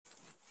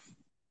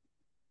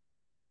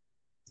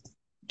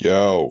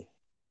Yo,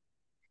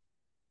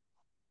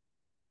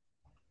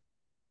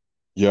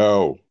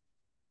 yo,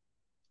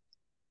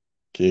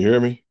 can you hear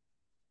me?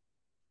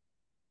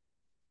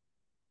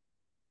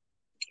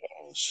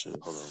 Oh shit,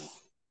 hold on.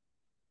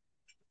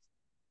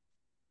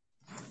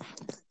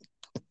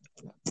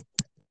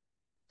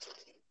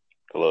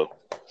 Hello.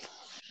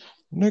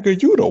 Nigga,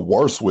 you the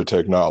worst with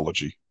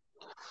technology.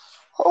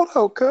 Hold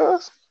on,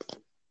 cuz.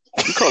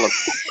 You call him.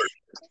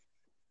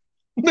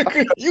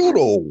 Nigga, you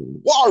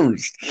the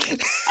worst.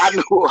 I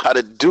know how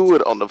to do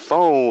it on the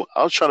phone.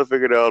 I was trying to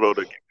figure it out on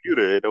the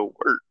computer. It don't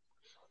work.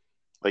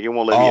 Like it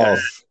won't let me add.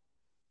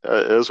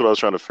 Oh, That's what I was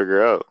trying to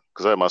figure out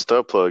because I had my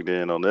stuff plugged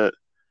in on that.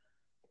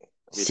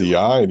 Let me do see, it.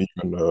 I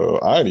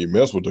ain't even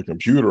mess with the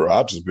computer.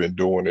 I just been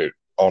doing it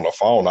on the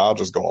phone. I'll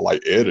just go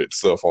like edit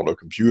stuff on the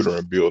computer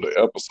and build the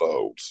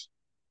episodes.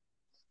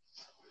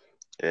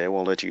 Yeah, it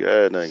won't let you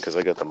add nothing because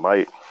I got the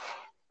mic,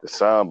 the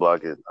sound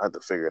block. It. I had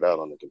to figure it out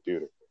on the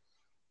computer.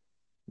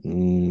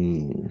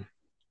 Mm.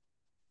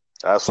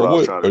 That's So what I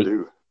was what? trying to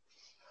do.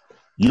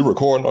 You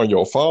recording on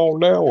your phone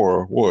now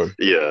or what?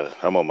 Yeah,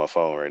 I'm on my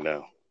phone right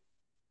now.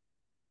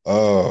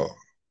 Uh,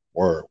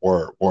 word.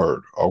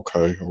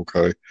 Okay,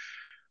 okay.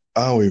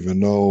 I don't even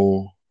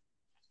know.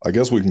 I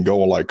guess we can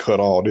go and like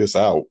cut all this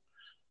out.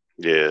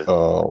 Yeah,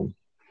 Um,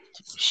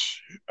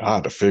 I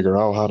had to figure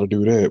out how to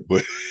do that,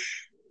 but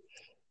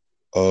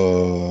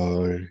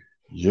uh,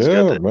 it's got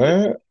yeah, that.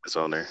 man. It's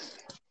on there.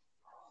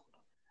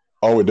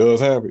 Oh, it does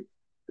have it.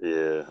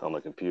 Yeah, on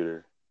the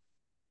computer.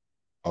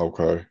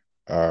 Okay,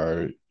 all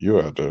right.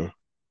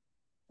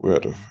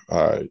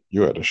 All right.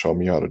 You had to show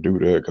me how to do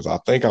that because I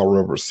think I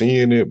remember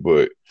seeing it,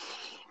 but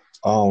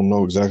I don't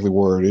know exactly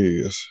where it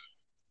is.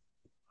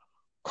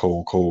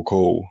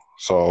 Cool.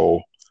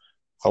 So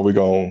how we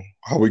gonna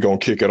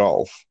kick it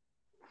off?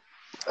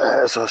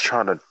 That's what I was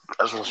trying to.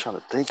 That's what I was trying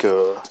to think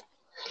of.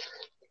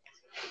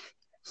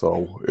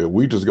 So if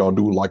we just gonna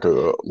do like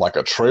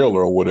a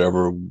trailer or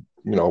whatever,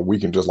 we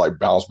can just like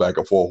bounce back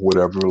and forth,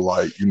 whatever,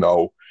 like,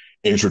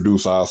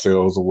 introduce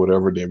ourselves or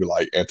whatever, then be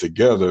like, and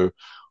together,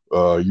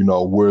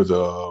 we're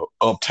the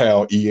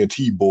Uptown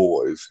ENT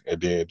boys. And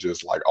then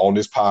just like on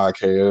this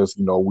podcast,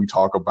 we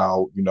talk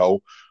about,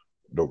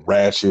 the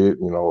ratchet,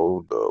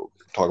 the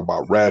talk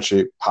about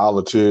ratchet,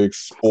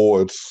 politics,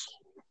 sports,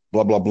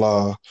 blah, blah,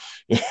 blah.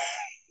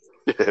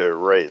 Yeah,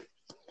 right.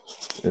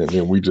 And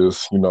then we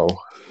just kind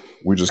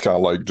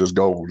of like just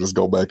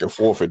go back and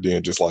forth and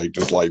then just like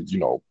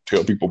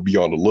tell people be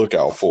on the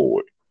lookout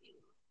for it.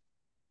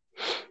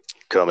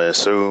 Coming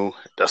soon.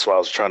 That's why I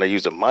was trying to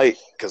use the mic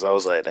because I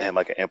was like, damn,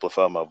 I can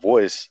amplify my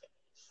voice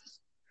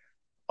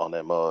on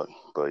that mug.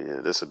 But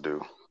yeah, this will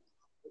do.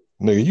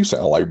 Nigga, you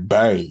sound like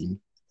Bane.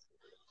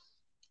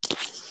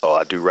 Oh,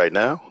 I do right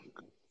now.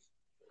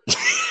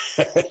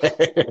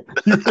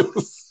 You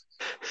was,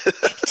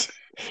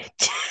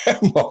 that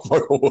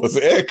motherfucker was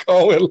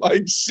echoing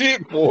like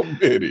shit for a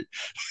minute.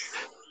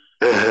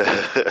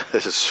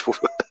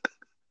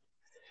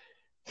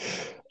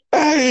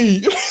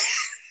 Hey,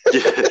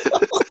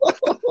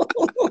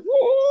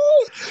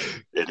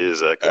 It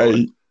is echoing.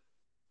 hey,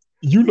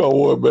 you know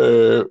what,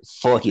 man?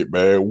 Fuck it,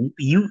 man.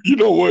 You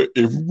know what?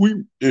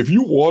 If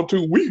you want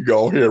to, we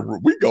go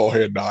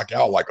ahead and knock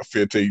out like a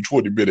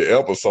 15-20 minute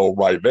episode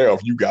right now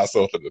if you got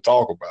something to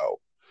talk about.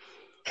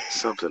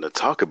 Something to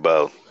talk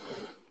about.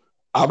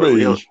 I But we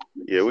mean, don't.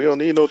 Yeah, we don't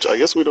need no. I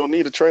guess we don't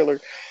need a trailer.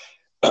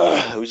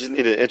 We just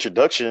need an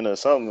introduction or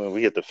something. And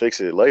we get to fix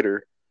it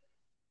later.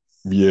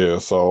 yeah,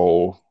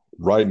 so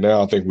right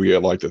now I think we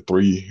at like the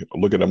three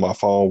looking at my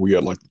phone, we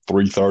at like the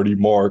 3:30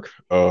 mark.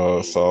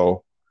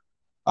 So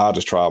I'll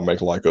just try to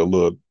make like a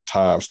little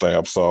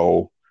timestamp.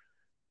 So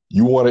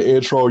you want an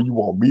intro, you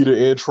want me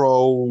to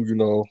intro.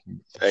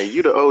 Hey,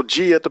 you the OG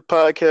at the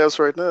podcast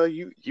right now.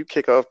 You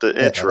kick off the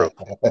intro.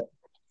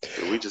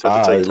 We just have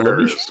to All take right, let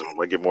me turns. So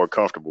I get more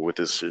comfortable with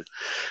this shit.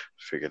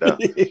 Figure it out.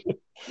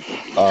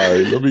 all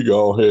right, let me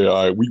go ahead.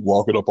 All right, we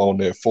walking up on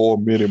that 4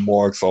 minute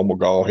mark, so I'm gonna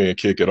go ahead and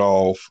kick it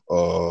off.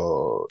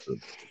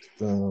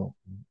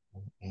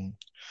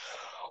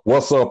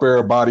 What's up,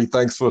 everybody?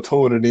 Thanks for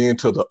tuning in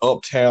to the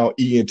Uptown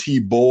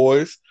ENT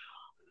Boys.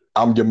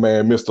 I'm your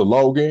man, Mr.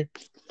 Logan.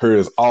 Here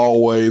as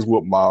always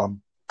with my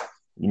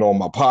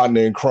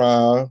partner in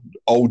crime,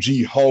 OG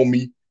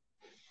homie,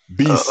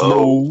 B Uh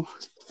oh. Smooth.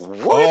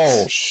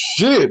 Oh What?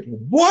 shit!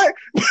 What?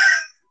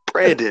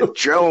 Brandon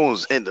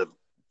Jones in the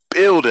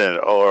building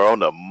or on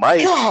the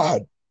mic?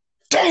 God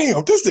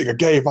damn! This nigga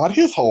gave out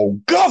his whole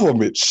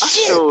government. I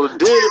Shit. sure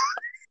did.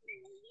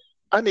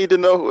 I need to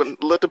know and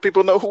let the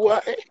people know who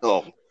I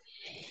am.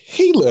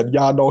 He let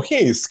y'all know he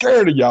ain't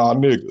scared of y'all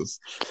niggas.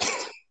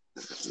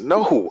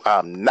 No,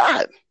 I'm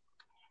not.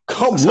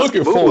 Come That's how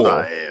looking smooth for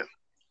I him. am.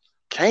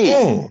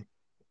 Kane.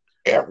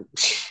 Mm.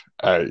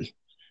 Hey,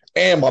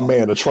 and my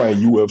man, a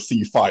trained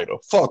UFC fighter.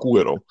 Fuck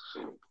with him.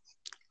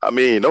 I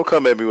mean, don't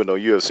come at me with no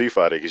UFC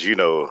fighter because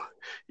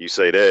you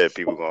say that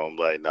people gonna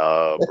be like,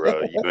 nah,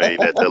 bro, you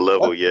ain't at that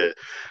level yet.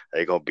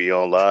 They gonna be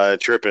online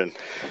tripping.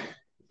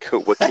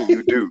 What can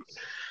you do?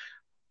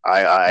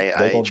 I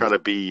They ain't gonna trying to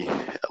be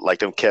like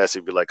them cats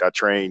who be like, I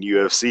train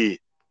UFC.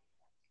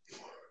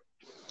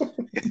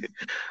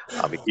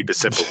 I'm gonna keep it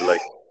simple. Be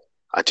like,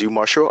 I do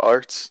martial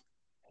arts,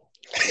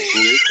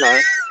 Muay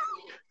Thai,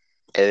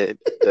 and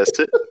that's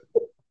it.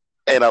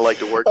 And I like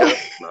to work out.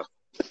 No.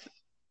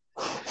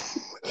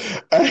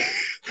 Hey,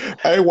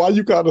 hey, why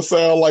you kind of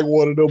sound like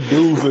one of them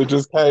dudes that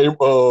just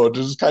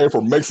came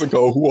from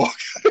Mexico? Who are,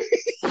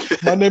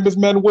 my name is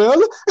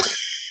Manuel.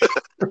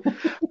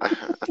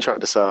 I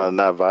tried to sound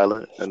not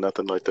violent and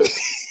nothing like that.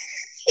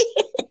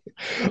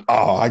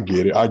 Oh, I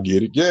get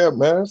it. Yeah,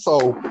 man.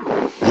 So,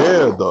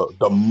 yeah,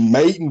 the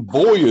maiden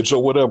voyage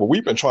or whatever.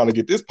 We've been trying to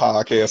get this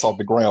podcast off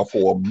the ground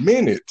for a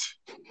minute.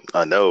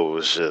 I know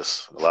it's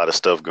just a lot of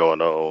stuff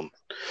going on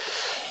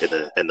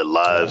in the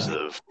lives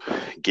of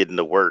getting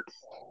the work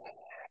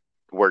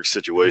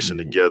situation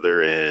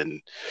together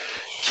and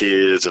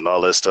kids and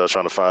all that stuff,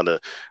 trying to find a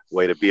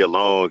way to be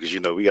alone because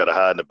we got to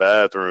hide in the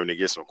bathroom to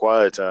get some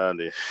quiet time.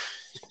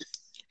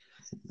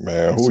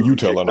 Man, who are you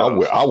telling?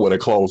 I would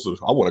have closed.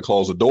 I want to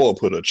close the door, and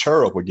put a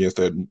chair up against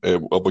that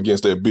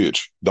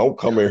bitch. Don't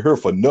come in here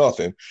for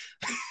nothing.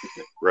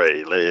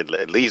 Right.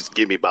 At least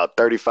give me about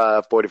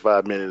 35,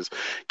 45 minutes.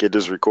 Get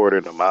this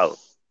recorded. I'm out.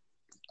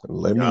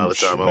 Let me,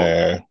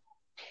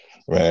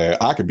 man,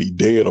 I could be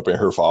dead up in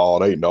here for all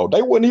they know.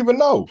 They wouldn't even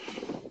know.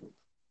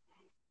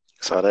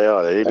 That's how they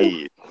are. They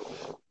need.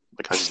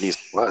 I just need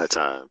some quiet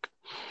time.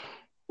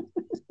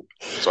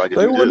 So I can.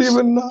 They wouldn't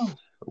even know.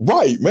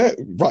 Right, man.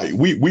 Right.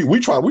 We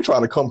trying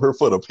to come here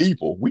for the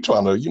people. We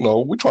trying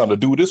to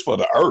do this for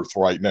the earth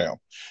right now.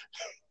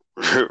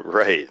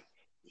 Right.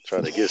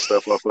 Trying to get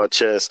stuff off our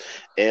chest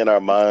and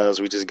our minds.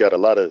 We just got a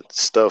lot of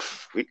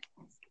stuff.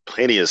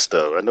 Plenty of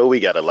stuff. I know we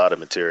got a lot of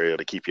material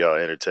to keep y'all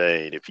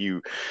entertained. If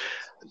you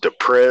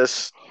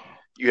depressed,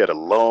 you had a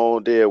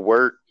long day at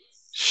work,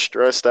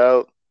 stressed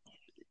out,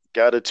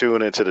 got to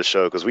tune into the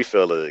show because we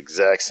feel the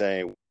exact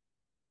same.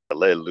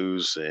 Let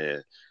loose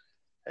and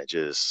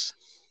just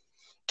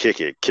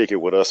kick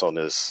it with us on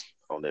this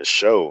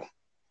show.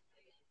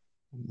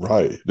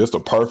 Right. That's the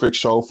perfect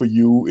show for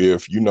you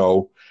if you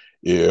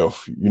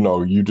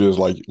just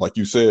like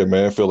you said,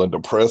 man, feeling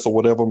depressed or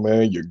whatever,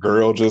 man, your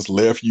girl just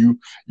left you,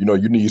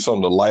 you need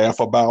something to laugh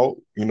about,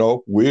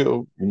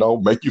 we'll,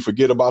 make you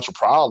forget about your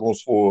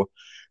problems for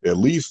at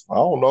least, I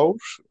don't know,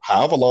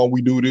 however long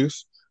we do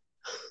this.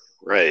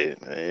 Right.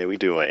 And we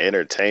do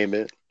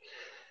entertainment.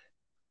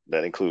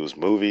 That includes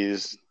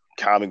movies,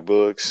 comic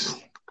books,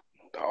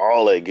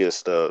 all that good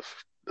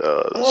stuff.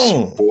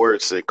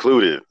 Sports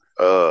included.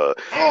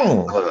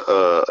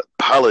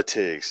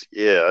 Politics.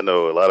 Yeah, I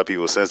know a lot of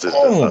people sensitive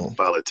about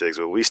politics,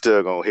 but we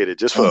still gonna hit it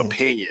just for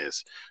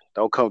opinions.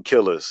 Don't come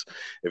kill us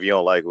if you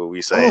don't like what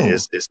we say.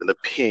 It's an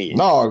opinion.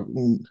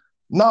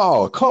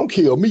 No, come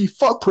kill me.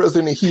 Fuck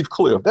President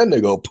Heathcliff. That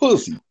nigga a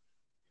pussy.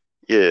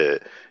 Yeah,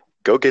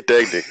 go get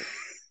that nigga.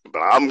 But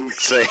I'm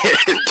saying,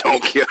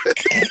 don't kill.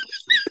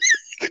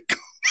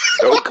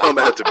 Don't come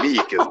after me,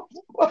 because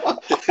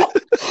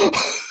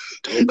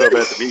don't come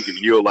after me because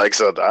you don't like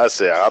something I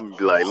say. I'm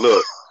be like,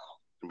 look,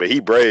 but he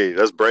brave.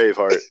 That's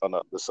Braveheart on the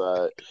other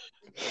side.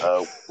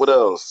 What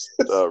else?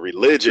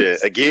 Religion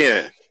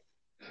again.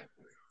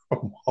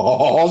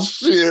 Oh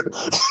shit!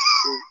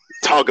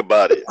 Talk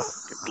about it.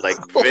 Like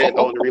vent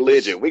on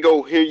religion. We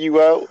gonna hear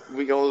you out.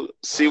 We gonna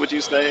see what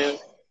you saying,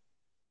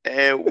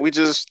 and we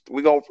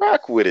gonna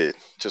rock with it.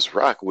 Just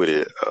rock with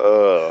it.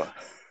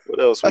 What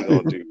else we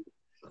gonna do?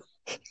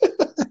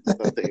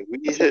 I think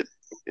we hit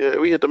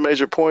the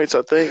major points.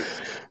 I think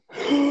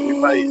we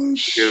might.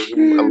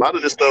 A lot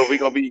of this stuff we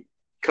gonna be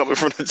coming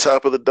from the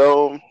top of the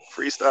dome,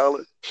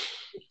 freestyling.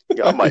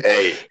 I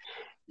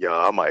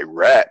might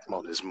rap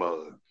on this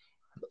mug.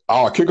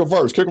 Oh, kick a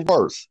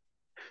verse.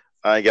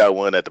 I ain't got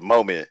one at the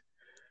moment.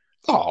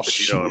 Oh, but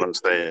you know what I'm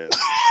saying.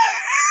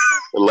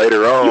 But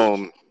later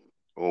on,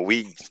 when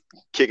we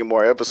kicking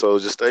more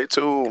episodes, just stay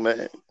tuned,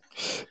 man.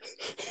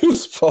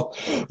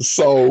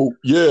 So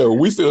yeah,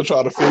 we still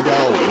trying to figure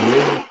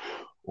out.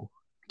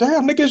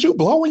 Damn, niggas, you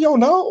blowing your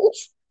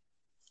nose?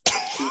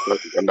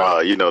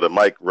 Nah, the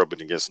mic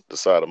rubbing against the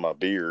side of my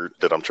beard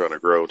that I'm trying to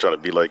grow, trying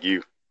to be like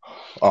you.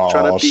 Oh,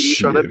 trying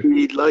to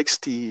be like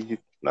Steve.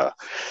 Nah.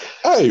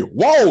 Hey,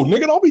 whoa,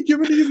 nigga, don't be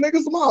giving these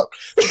niggas them up.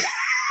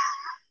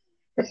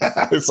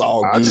 It's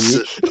all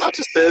good. I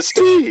just said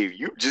Steve.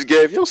 You just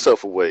gave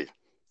yourself away.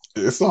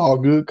 It's all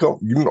good.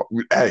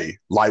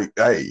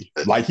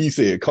 Like he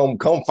said, come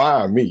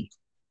find me.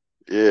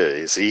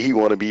 Yeah, see, he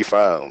want to be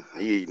found.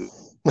 He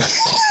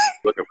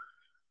looking.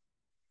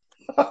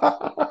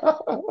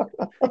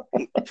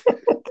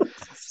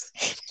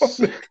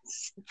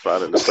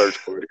 Finding the search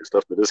for it and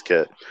stuff for this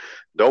cat.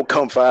 Don't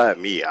come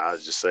find me. I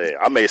was just saying,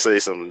 I may say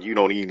something you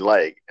don't even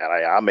like, and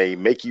I may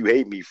make you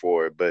hate me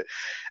for it, but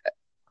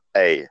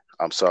hey,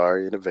 I'm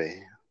sorry in advance.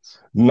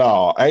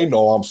 No, ain't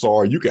no I'm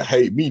sorry. You can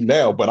hate me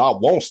now, but I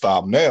won't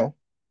stop now.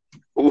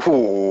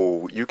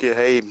 Ooh, you can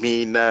hate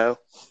me now.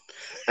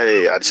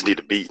 Hey, I just need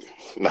a beat.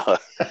 Nah.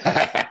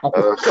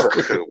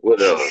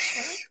 What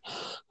else?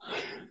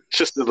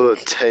 Just a little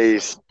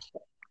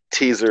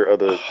teaser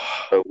of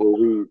what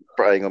we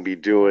probably gonna be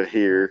doing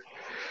here.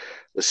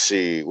 Let's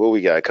see what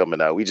we got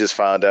coming out. We just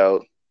found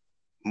out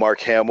Mark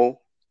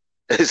Hamill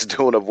is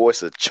doing a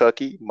voice of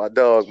Chucky. My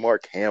dog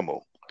Mark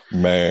Hamill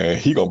Man,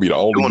 he gonna be the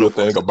only doing a good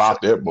thing voice of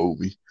about Chucky. that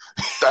movie.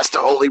 That's the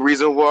only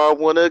reason why I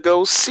want to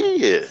go see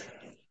it.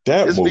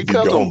 That It's movie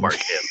because of gonna Mark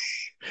Hamill.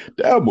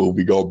 that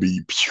movie gonna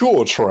be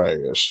pure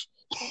trash.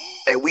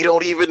 And we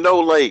don't even know,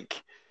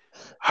 like,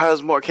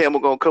 how's Mark Hamill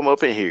gonna come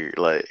up in here?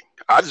 Like,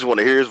 I just want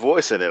to hear his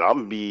voice in it.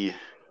 I'm gonna be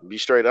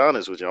straight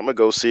honest with you. I'm gonna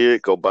go see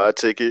it, go buy a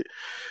ticket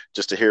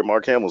just to hear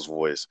Mark Hamill's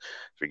voice.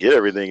 Forget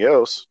everything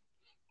else.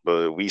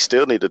 But we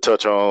still need to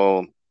touch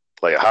on,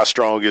 like, how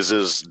strong is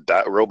this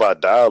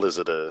robot dial? Is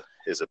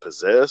it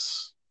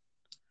possessed?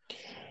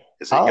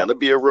 Is it I gonna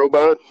be a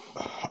robot?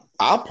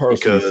 I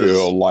personally Because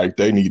feel like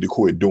they need to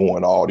quit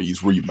doing all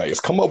these remakes.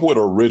 Come up with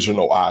an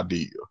original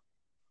idea.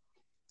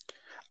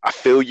 I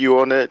feel you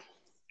on that.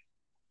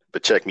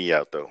 But check me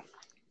out though.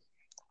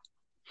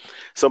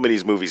 Some of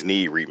these movies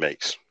need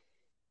remakes.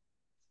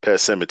 Pet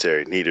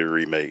Cemetery needed a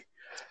remake.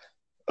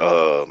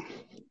 Um,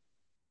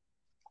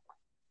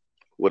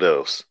 what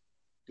else?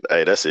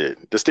 Hey, that's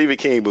it. The Stephen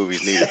King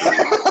movies needed a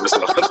remake.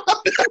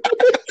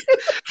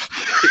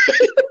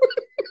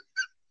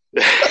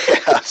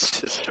 I was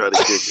just trying to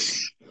get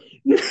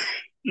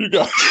You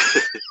got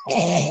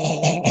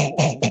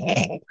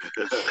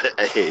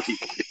hey,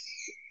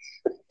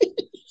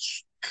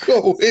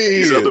 go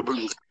these other ahead.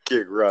 movies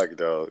kick rock,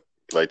 dog.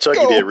 Like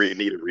Chucky Go. did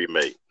need a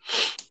remake.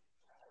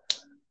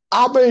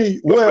 I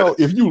mean, But well,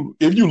 if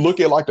you look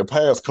at like the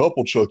past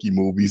couple Chucky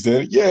movies,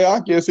 then yeah, I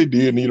guess it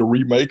did need a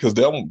remake because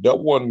that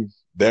wasn't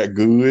that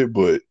good.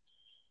 But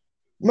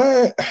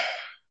man,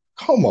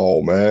 come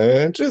on,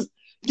 man, just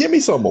give me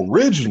some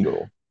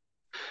original.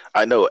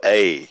 I know,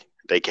 hey,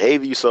 they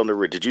gave you something to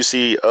read. Did you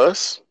see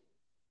Us?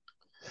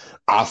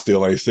 I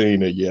still ain't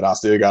seen it yet. I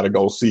still got to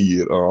go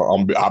see it.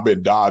 I've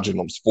been dodging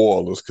them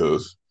spoilers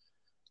because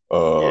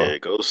uh, Yeah,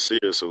 go see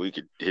it so we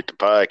could hit the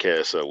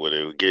podcast up with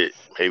it. We get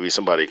maybe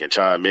somebody can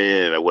chime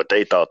in at what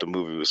they thought the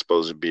movie was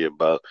supposed to be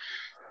about.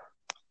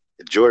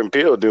 Jordan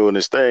Peele doing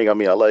his thing. I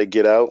mean, I like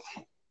Get Out.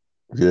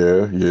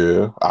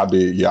 yeah, I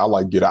did. Yeah, I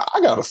like Get Out.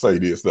 I gotta say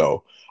this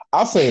though.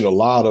 I've seen a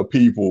lot of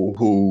people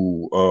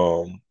who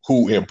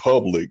in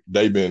public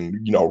they've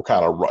been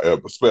kind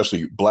of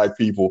especially black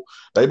people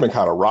they've been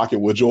kind of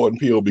rocking with Jordan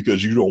Peele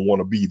because you don't want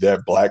to be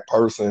that black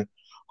person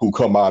who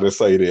come out and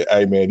say that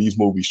hey man these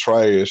movies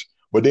trash,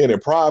 but then in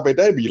private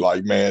they be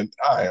like man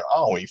I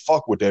don't even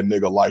fuck with that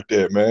nigga like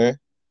that man.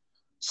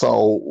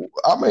 So,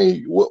 I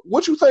mean,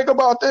 what you think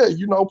about that?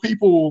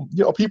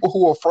 People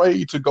who are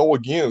afraid to go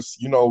against,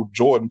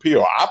 Jordan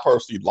Peele. I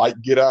personally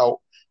like Get Out.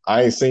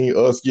 I ain't seen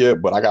Us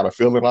yet, but I got a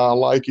feeling I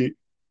like it.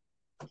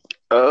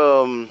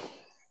 Um,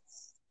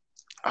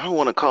 I don't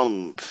want to call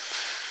them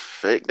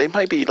fake. They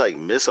might be like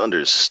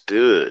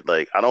misunderstood.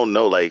 Like I don't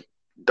know. Like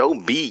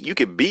don't be. You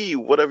can be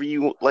whatever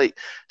you like.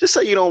 Just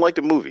say you don't like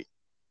the movie.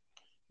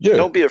 Yeah,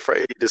 Don't be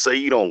afraid to say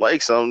you don't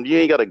like something. You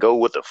ain't got to go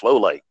with the flow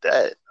like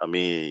that. I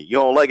mean, you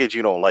don't like it.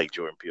 You don't like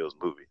Jordan Peele's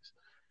movies.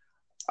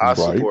 I right.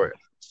 support.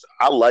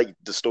 I like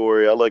the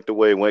story. I like the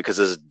way it went because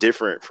it's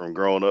different from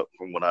growing up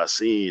from when I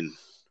seen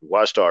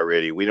watched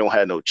already. We don't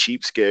have no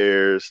cheap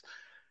scares,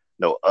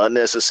 no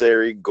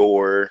unnecessary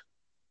gore.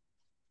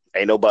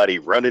 Ain't nobody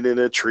running in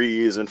the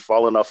trees and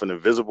falling off an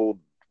invisible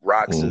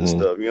rocks and Hmm.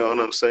 stuff. You know what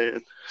I'm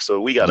saying?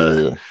 So we got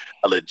Yeah,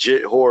 a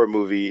legit horror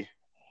movie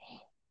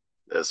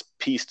that's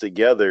pieced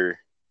together.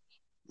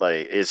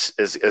 Like it's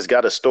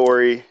got a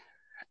story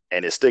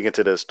and it's sticking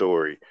to that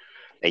story.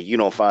 And you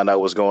don't find out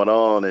what's going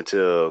on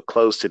until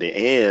close to the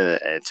end.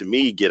 And to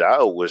me, Get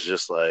Out was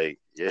just like,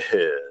 yeah,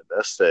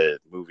 that's that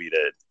movie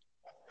that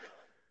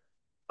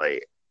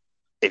like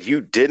if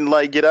you didn't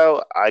like Get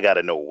Out, I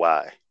gotta know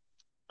why.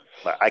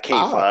 Like I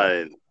can't I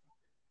find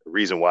a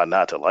reason why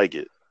not to like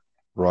it.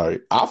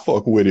 right. I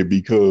fuck with it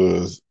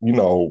because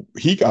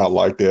he got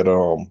like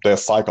that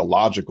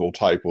psychological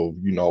type of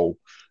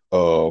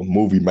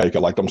movie maker,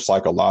 like them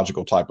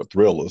psychological type of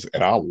thrillers,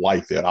 and I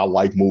like that. I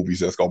like movies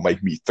that's gonna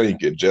make me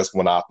think, and just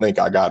when I think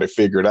I got it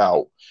figured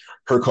out,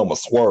 here come a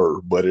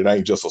swerve, but it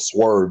ain't just a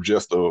swerve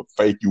just to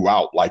fake you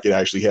out. Like it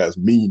actually has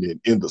meaning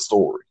in the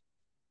story.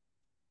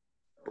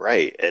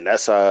 Right. And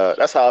that's how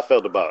I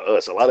felt about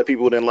Us. A lot of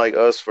people didn't like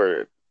Us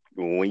for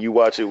when you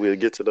watch it, we'll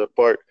get to the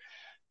part.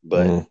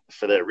 But Mm,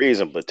 for that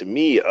reason. But to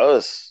me,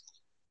 Us,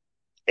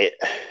 it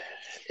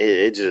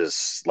it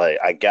just like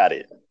I got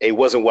it. It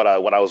wasn't what I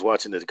when I was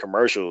watching the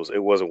commercials,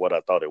 it wasn't what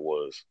I thought it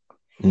was.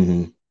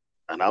 mm,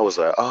 And I was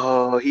like,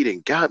 oh, he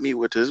didn't got me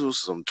with this. It was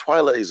some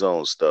Twilight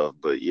Zone stuff.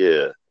 But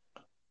yeah,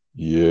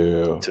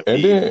 yeah, to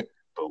and me, then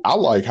boom. I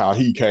like how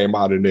he came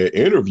out in that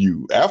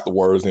interview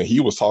afterwards, and he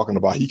was talking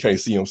about he can't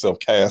see himself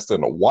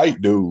casting a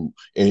white dude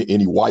in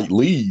any white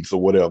leads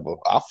or whatever.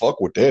 I fuck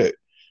with that.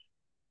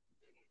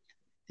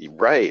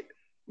 Right.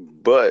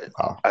 But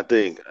Uh, I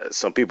think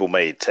some people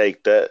may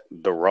take that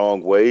the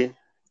wrong way.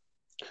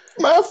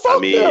 Man, I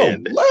fuck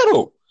them. mean, Let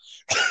them.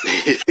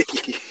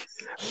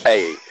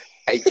 hey,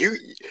 hey, you,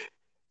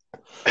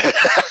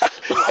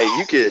 hey,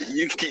 you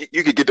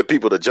can get the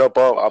people to jump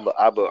off.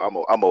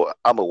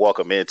 I'm a walk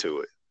them into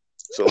it.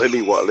 So let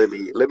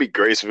me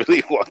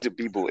gracefully walk the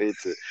people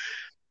into.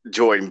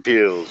 Jordan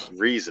Peele's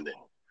reasoning.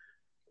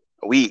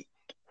 We,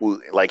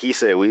 like he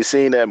said, we've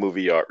seen that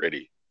movie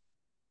already,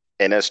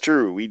 and that's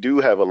true. We do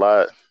have a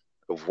lot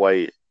of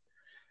white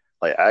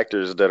like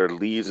actors that are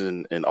leads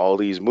in all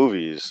these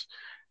movies,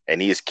 and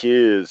these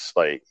kids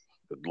like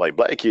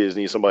black kids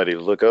need somebody to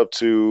look up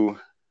to,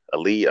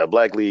 a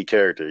black lead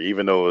character,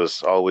 even though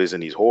it's always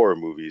in these horror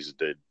movies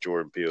that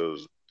Jordan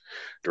Peele's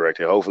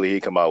directing. Hopefully he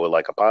come out with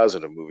like a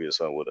positive movie or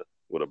something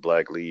with a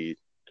black lead.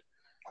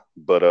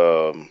 But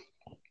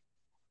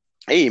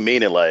he ain't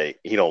meaning like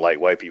he don't like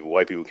white people.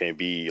 White people can't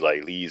be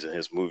like leads in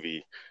his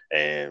movie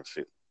and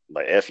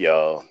like F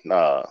y'all.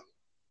 Nah.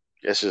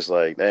 It's just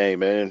like, dang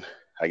man,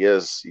 I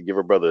guess you give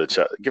a brother a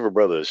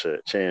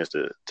chance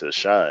to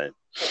shine.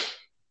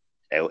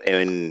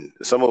 And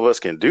some of us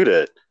can do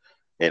that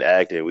in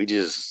acting. We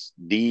just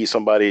need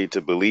somebody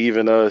to believe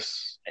in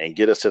us and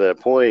get us to that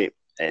point.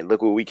 And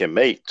look what we can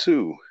make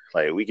too.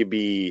 Like we could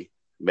be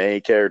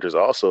main characters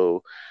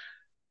also.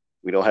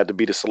 We don't have to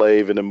be the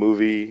slave in the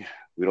movie.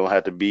 We don't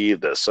have to be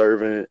the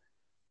servant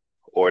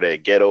or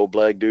that ghetto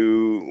black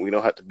dude. We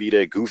don't have to be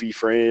that goofy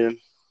friend.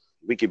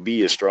 We could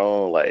be a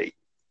strong like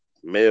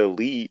male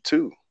lead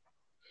too.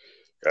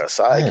 A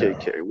sidekick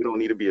character. We don't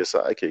need to be a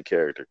sidekick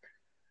character.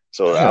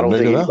 So I don't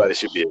think anybody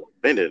should be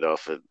offended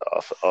off of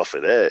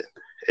that.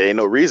 There ain't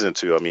no reason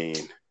to. I mean,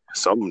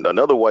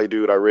 another white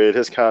dude I read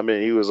his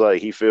comment. He was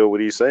like, he feel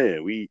what he's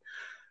saying.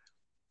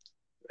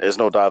 There's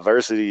no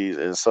diversity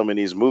in some of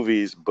these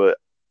movies, but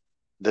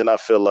then I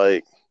feel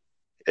like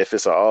if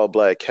it's an all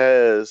black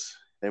cast,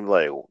 they're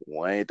like,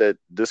 why ain't that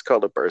this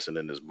color person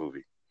in this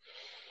movie?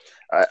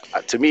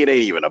 To me, it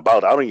ain't even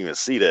about. I don't even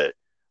see that.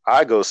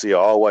 I go see an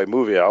all-white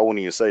movie, I wouldn't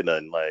even say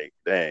nothing. Like,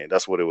 dang,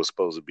 that's what it was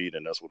supposed to be,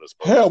 then that's what it's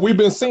supposed to be. Hell, we've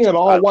been seeing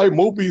all-white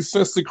movies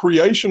since the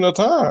creation of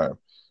time.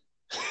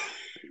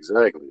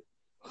 Exactly.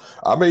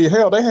 I mean,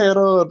 hell, they had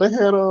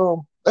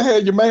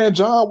your man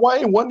John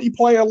Wayne. Wasn't he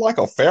playing like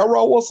a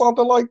pharaoh or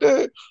something like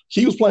that?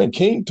 He was playing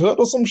King Tut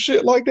or some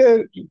shit like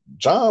that.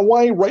 John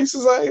Wayne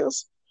racist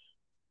ass.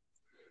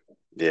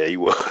 Yeah, he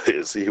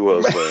was. He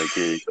was playing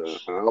King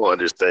Tut. I don't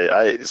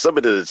understand. Some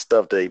of the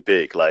stuff they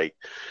pick, like,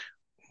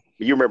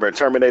 you remember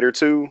Terminator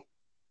 2?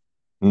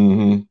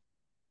 Mm-hmm.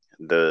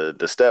 The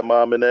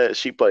stepmom in that,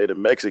 she played a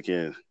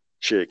Mexican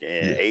chick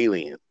in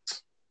Aliens.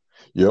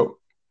 Yep.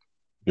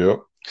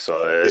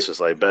 So it's just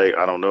like, babe,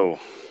 I don't know.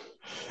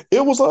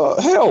 It was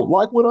hell,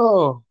 like with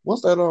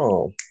what's that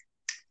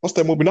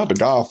movie? Not The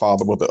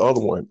Godfather, but the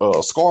other one,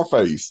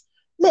 Scarface.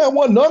 Man,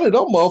 wasn't none of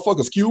them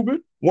motherfuckers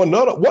Cuban. Wasn't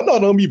none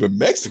of them even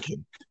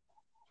Mexican.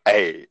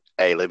 Hey,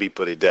 let me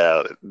put it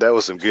down. That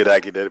was some good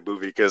acting in that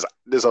movie because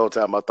this whole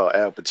time I thought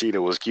Al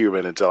Pacino was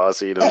Cuban until I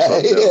seen him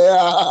something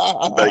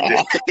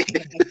else.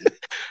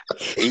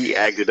 He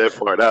acted that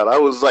part out. I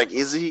was like,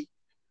 is he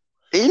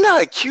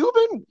not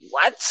Cuban?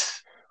 What?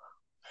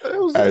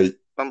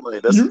 I'm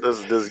like, that's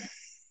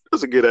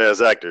a good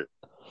ass actor.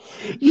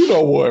 You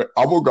know what?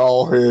 I'm gonna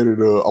go ahead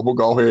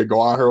and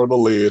go out here on the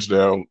ledge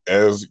now.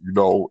 As you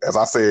know, as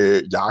I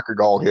said, y'all can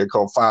go ahead and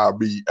come find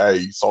me.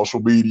 Hey,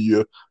 social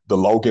media, the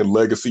Logan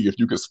Legacy, if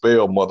you can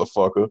spell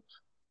motherfucker.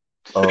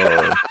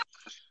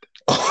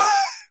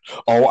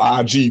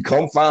 On IG,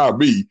 come find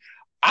me.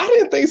 I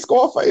didn't think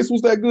Scarface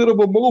was that good of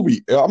a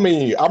movie. I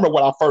mean, I remember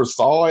when I first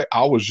saw it,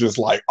 I was just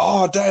like,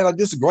 oh, damn,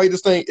 this is the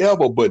greatest thing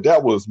ever. But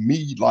that was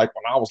me, like,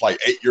 when I was like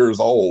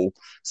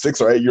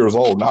 6 or 8 years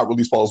old, not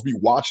really supposed to be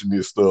watching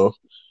this stuff.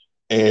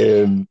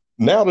 And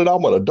now that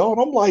I'm an adult,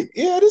 I'm like,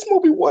 yeah, this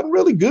movie wasn't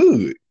really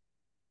good.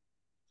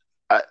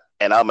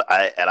 And I'm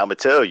gonna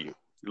tell you,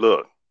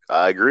 look,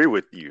 I agree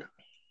with you.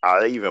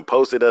 I even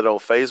posted that on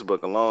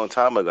Facebook a long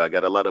time ago. I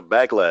got a lot of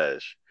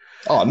backlash.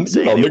 Oh,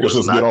 you know, niggas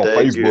just get on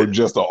Facebook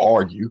just to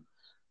argue.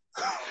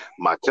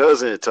 My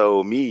cousin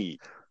told me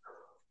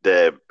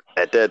that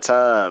at that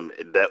time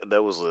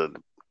that was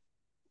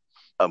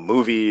a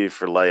movie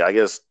for, like, I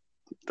guess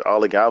all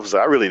the guys.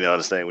 I really didn't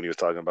understand what he was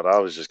talking about. I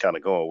was just kind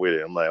of going with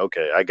it. I'm like,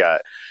 okay, I got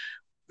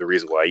the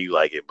reason why you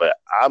like it, but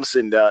I'm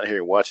sitting down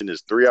here watching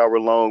this 3-hour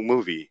long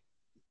movie,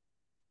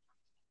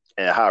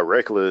 and how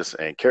reckless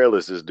and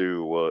careless this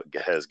dude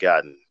has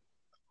gotten,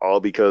 all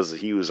because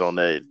he was on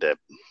that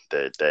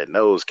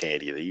nose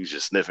candy. He was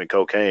just sniffing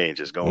cocaine,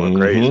 just going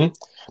crazy.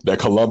 That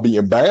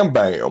Colombian Bam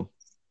Bam.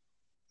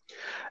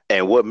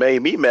 And what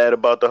made me mad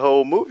about the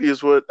whole movie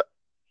is what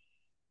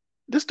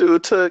this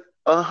dude took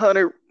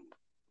 100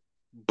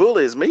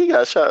 bullets. Man, he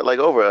got shot like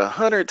over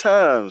 100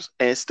 times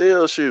and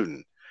still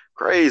shooting.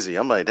 Crazy.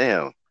 I'm like,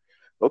 damn.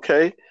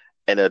 Okay.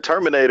 And a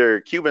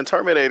Cuban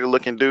Terminator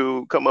looking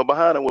dude come up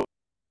behind him with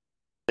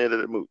the end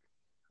of the movie.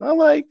 I'm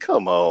like,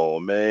 come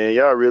on, man.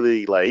 Y'all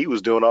really, like, he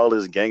was doing all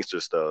this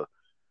gangster stuff.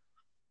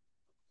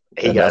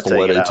 And that's the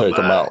way they take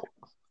him out.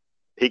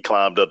 He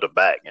climbed up the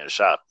back and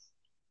shot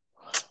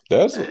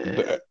him. That's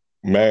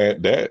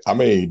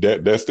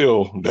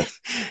still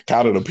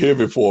kind of the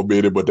pivot for a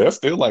minute, but that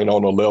still ain't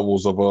on the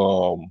levels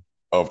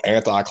of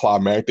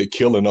anticlimactic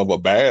killing of a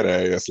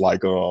badass.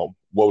 Like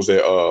what was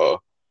that?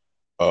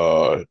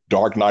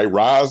 Dark Knight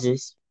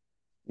Rises,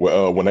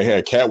 when they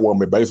had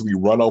Catwoman basically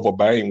run over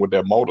Bane with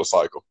that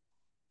motorcycle.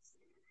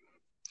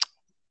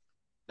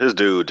 This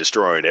dude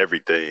destroying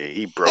everything.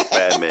 He broke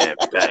Batman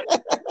back.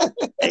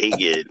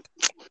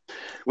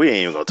 We ain't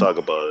even gonna talk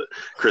about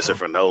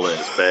Christopher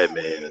Nolan's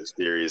Batman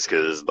series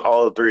because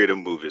all three of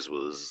them movies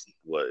was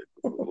what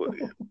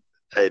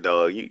hey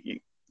dog, you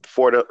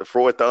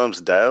four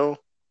thumbs down.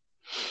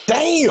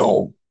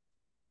 Damn,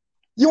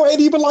 you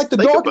ain't even like the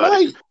Think Dark about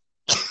Knight.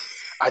 it.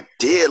 I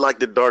did like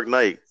the Dark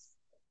Knight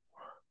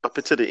up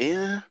until the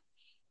end.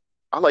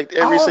 I liked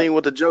every scene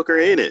with the Joker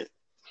in it.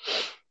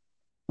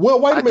 Well,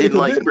 wait a minute. Didn't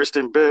like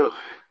Kristen Bell.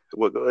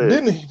 Well, go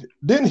ahead.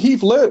 Didn't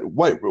Heath Ledger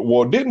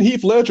didn't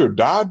Heath Ledger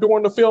die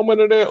during the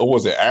filming of that, or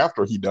was it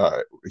after he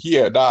died? He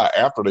had died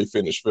after they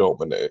finished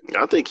filming that.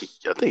 I think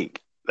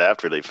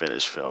after they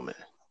finished filming.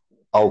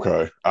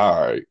 Okay,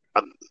 all right.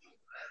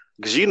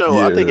 Because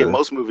I think in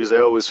most movies they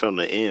always film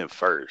the end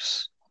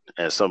first,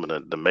 and some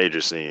of the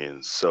major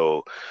scenes.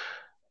 So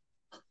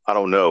I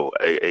don't know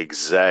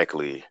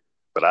exactly,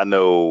 but I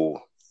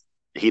know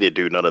he didn't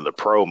do none of the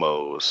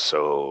promos.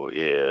 So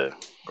yeah.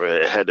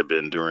 It had to have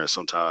been during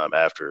some time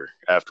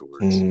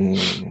afterwards.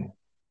 The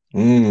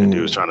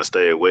dude was trying to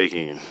stay awake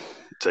and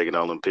taking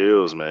all them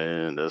pills,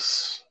 man.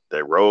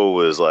 That role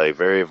was like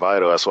very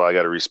vital. That's why I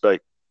got to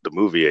respect the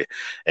movie.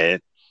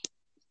 And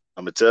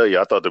I'm gonna tell you,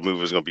 I thought the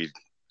movie was gonna be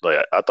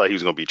like, I thought he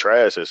was gonna be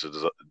trash as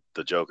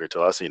the Joker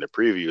until I seen the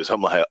previews.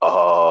 I'm like,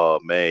 oh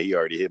man, he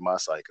already hit my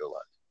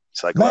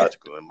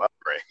psychological and my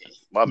brain,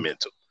 my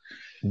mental.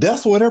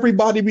 That's what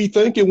everybody be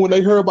thinking when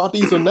they heard about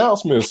these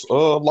announcements.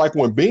 Like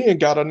when Ben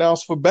got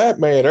announced for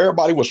Batman,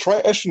 everybody was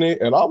trashing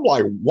it, and I'm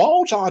like, why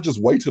don't y'all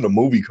just wait till the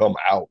movie come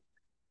out?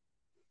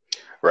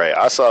 Right.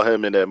 I saw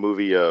him in that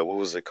movie. What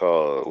was it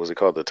called? Was it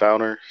called The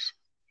Towners?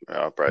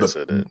 I probably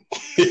said it.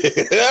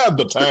 Yeah,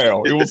 The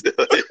Town. It was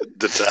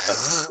The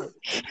Town.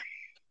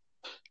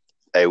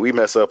 Hey, we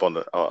mess up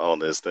on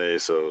this thing,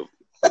 so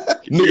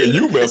nigga,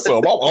 you mess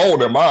up. I'm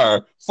owning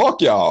mine.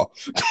 Fuck y'all.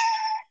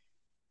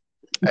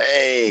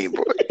 Hey,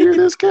 bro, you hear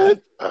this kid?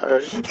 All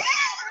right.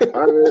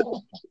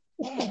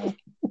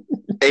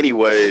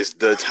 Anyways,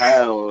 The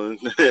Town.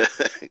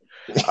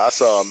 I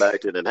saw him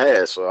acting in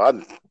Hash, so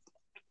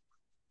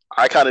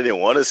I kind of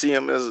didn't want to see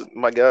him as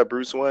my guy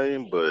Bruce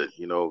Wayne, but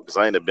because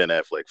I ain't a Ben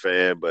Affleck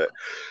fan, but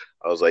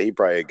I was like, he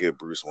probably a good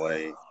Bruce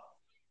Wayne.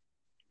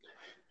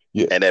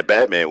 Yeah. And that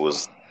Batman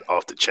was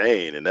off the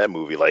chain in that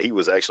movie. Like he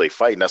was actually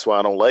fighting. That's why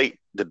I don't like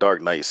the Dark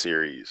Knight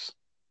series.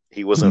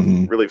 He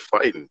wasn't really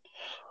fighting.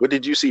 What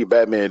did you see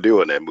Batman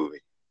do in that movie?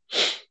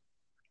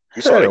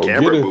 You saw the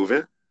camera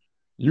moving.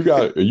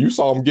 You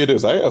saw him get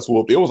his ass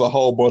whooped. It was a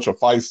whole bunch of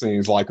fight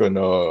scenes like in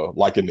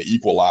the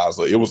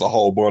Equalizer. It was a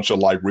whole bunch of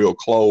like real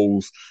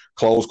close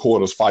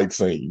quarters fight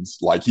scenes.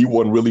 Like he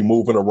wasn't really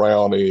moving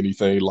around or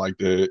anything like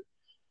that.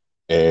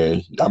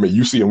 And I mean,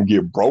 you see him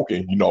get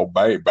broken.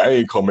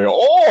 Bang come in.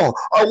 Oh,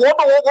 I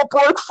wonder what will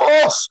break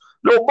first,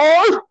 your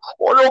boy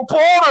or your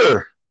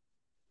partner.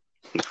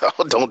 No,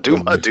 don't do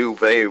my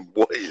duvet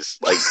voice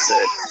like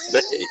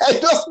that.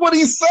 That's what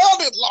he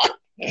sounded like.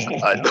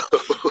 I know.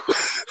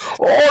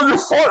 Oh, you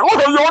fight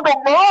like a younger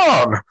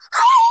man.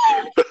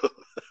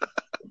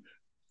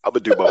 I'm gonna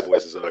do my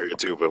voices out here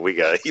too, but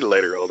he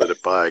later on in the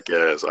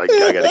podcast. I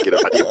gotta get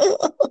up.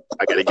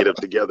 I gotta get up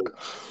together.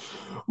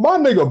 My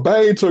nigga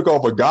Bane took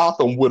over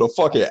Gotham with a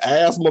fucking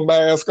asthma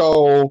mask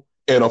on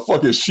and a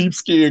fucking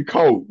sheepskin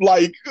coat.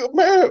 Like,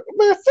 man,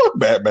 fuck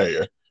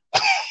Batman.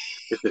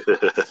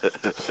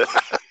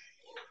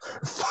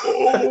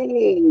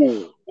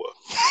 Oh.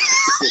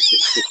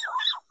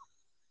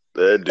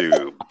 That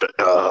dude.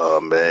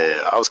 Oh man,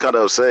 I was kind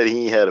of upset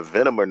he ain't had a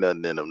venom or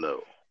nothing in him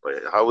though.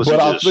 Like, how was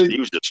he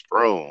was just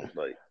strong.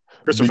 Like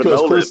Christopher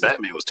Nolan's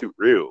Batman was too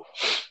real.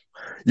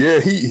 Yeah,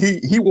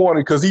 he wanted,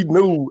 because he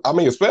knew. I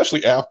mean,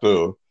 especially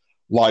after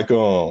like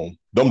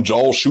them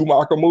Joel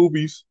Schumacher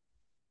movies.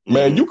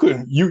 Man, you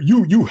couldn't.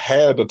 You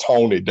had to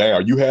tone it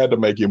down. You had to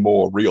make it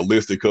more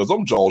realistic, because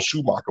them Joel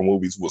Schumacher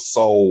movies was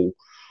so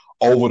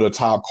over the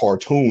top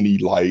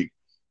cartoony. Like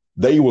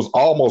they was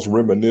almost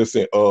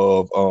reminiscent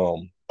of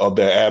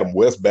that Adam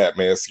West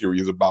Batman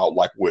series, about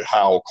like with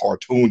how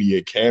cartoony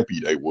and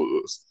campy they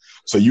was.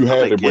 So you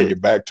had to bring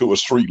it back to a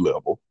street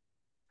level.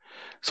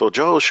 So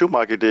Joel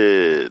Schumacher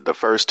did the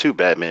first two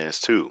Batmans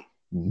too.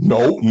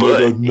 No,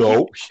 nigga,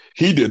 no.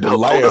 He did the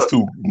last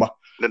two. No.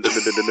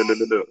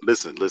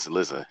 Listen.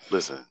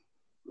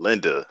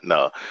 Linda,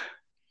 no.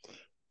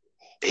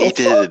 He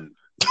did.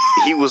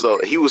 He was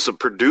a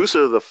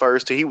producer of the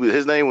first two.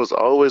 His name was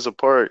always a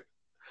part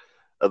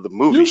of the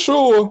movie. You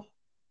sure?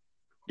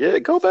 Yeah,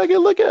 go back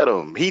and look at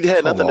him. He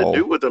had nothing to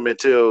do with them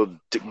until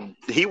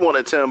he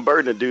wanted Tim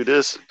Burton to do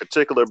this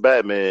particular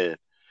Batman,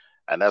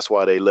 and that's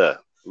why they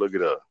left. Look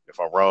it up. If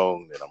I'm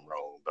wrong, then I'm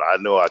wrong. But I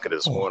know I could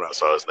have sworn I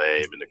saw his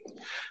name in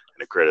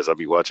the credits. I'll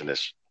be watching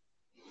this.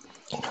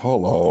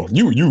 Hold on.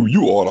 You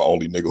are the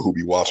only nigga who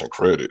be watching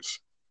credits.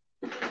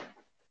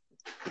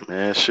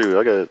 Man, shoot.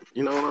 I got,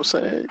 you know what I'm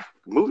saying?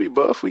 Movie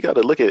buff. We got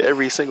to look at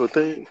every single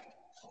thing.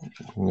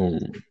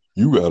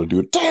 You got to do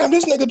it. Damn,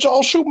 this nigga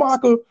Joel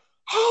Schumacher.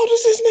 How old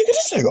is this nigga?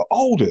 This nigga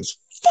old as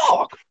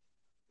fuck.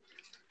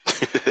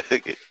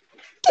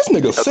 This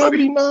nigga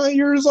 79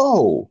 years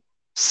old.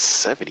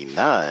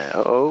 79.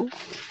 Uh-oh.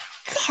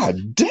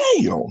 God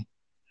damn.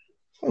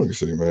 Let me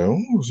see, man.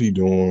 What was he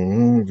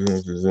doing?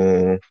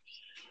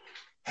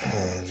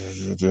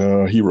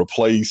 He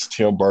replaced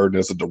Tim Burton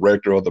as the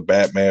director of the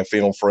Batman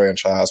film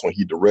franchise when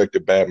he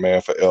directed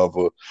Batman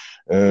Forever.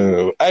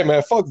 Hey,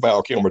 man, fuck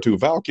Val Kilmer, too.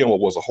 Val Kilmer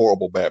was a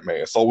horrible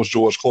Batman. So was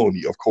George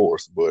Clooney, of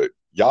course. But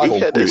y'all He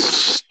gonna had quit. this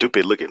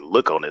stupid looking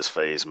look on his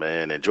face,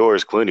 man. And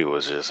George Clooney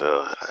was just,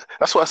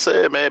 that's why I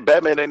said, man,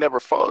 Batman ain't never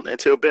fought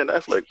until Ben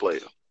Affleck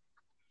played him.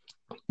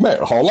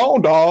 Man, hold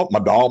on, dog. My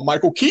dog,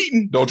 Michael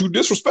Keaton. Don't you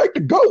disrespect the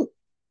GOAT.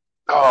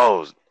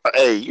 Oh,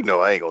 hey, you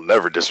know I ain't gonna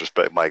never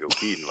disrespect Michael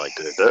Keaton like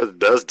that.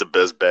 That's the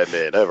best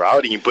Batman ever. I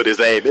wouldn't even put his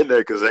name in there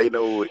because ain't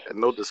no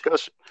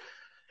discussion.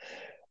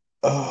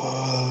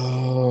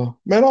 Man,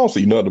 I don't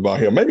see nothing about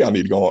him. Maybe I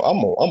need to go on.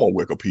 I'm on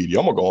Wikipedia.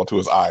 I'm gonna go onto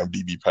his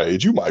IMDb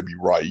page. You might be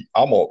right.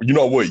 You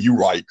know what? You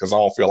right because I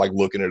don't feel like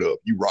looking it up.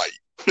 You right.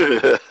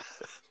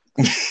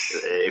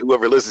 Hey,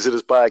 whoever listens to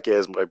this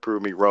podcast might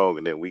prove me wrong,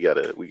 and then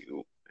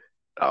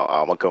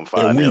I'm gonna come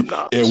find him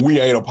now. And we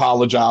ain't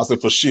apologizing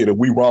for shit. If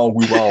we wrong,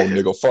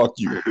 nigga. Fuck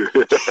you.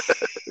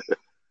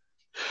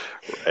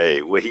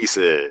 Hey, what he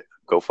said.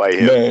 Go fight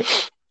him. Man,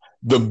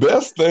 the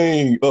best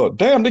thing.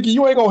 Damn, nigga,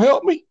 you ain't gonna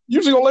help me.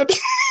 You just gonna let.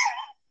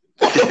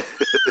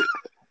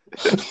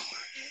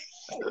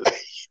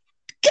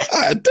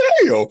 God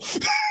damn.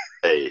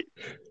 Hey.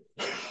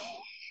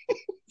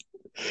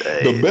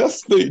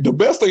 The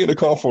best thing to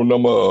come from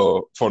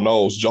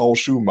those Joel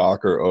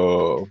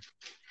Schumacher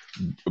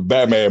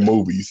Batman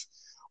movies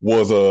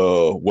was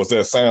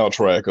that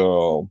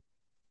soundtrack.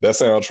 That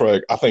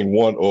soundtrack, I think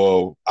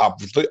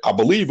I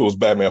believe it was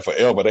Batman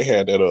Forever. They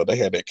had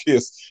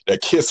that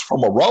kiss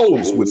from a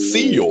rose with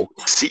Seal.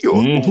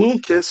 Mm-hmm.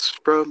 Kiss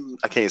from,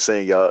 I can't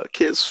sing, y'all.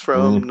 Kiss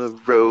from the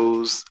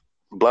rose.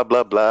 Blah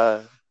blah blah.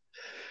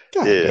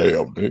 God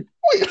damn, dude.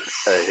 Hey,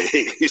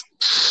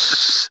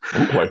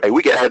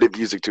 we can add the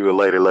music to it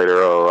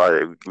later on. All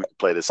right, we can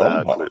play this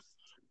out.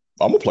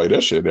 I'm gonna play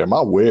that shit at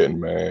my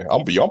wedding, man.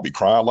 I'm be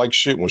crying like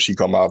shit when she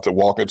come out to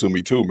walk into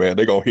me too, man.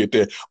 They gonna hit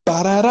that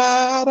ba da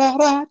da da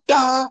da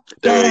da.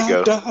 There you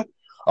go. Da.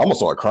 I'm gonna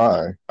start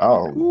crying.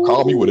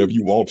 Call me whatever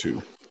you want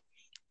to,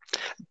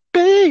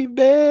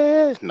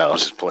 baby. No, I'm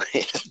just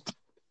playing.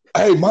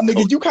 Hey, my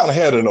nigga, you kind of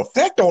had an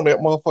effect on that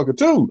motherfucker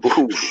too.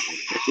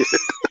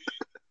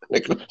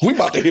 We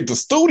about to hit the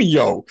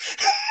studio.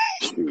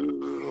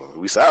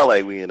 We sound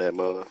like we in that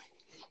mother.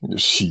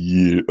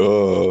 Shit.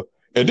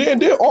 And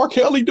then R.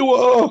 Kelly do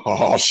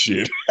oh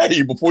shit.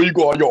 Hey, before you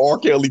go on your R.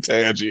 Kelly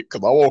tangent,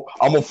 because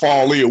I'm gonna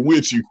fall in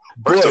with you.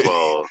 First of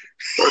all,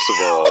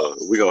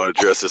 we're gonna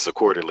address this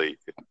accordingly.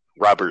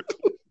 Robert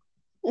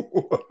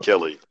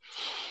Kelly.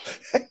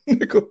 Hey,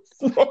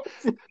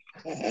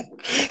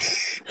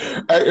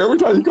 every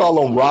time you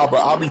call him Robert,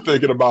 I'll be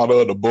thinking about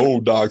the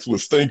Boondocks with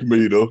Stink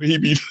Meter. He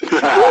be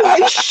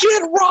like,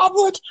 shit,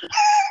 Robert.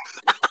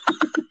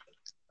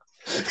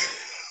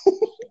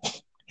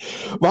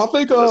 But I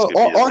think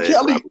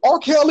R.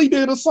 Kelly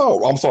did a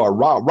song. I'm sorry,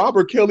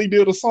 Robert Kelly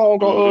did a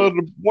song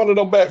on one of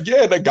them back.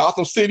 Yeah, that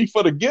Gotham City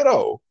for the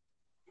Ghetto.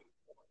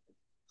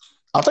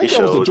 I think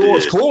that was the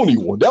George Clooney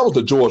one. That was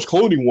the George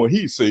Clooney one.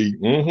 He see.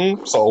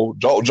 Mm-hmm. So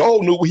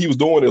Joel knew what he was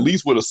doing, at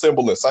least with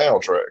assembling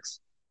soundtracks.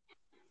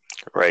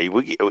 Right.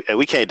 We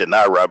can't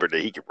deny Robert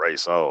that he could write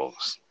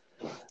songs.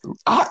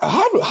 How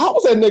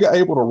was that nigga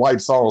able to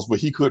write songs but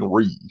he couldn't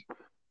read?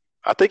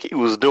 I think he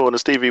was doing the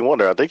Stevie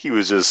Wonder. I think he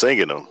was just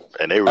singing them,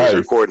 and they were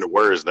recording the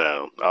words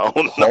down. I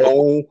don't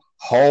know.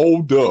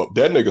 Hold up.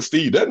 That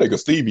nigga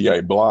Stevie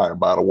ain't blind,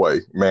 by the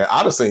way. Man,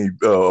 I done seen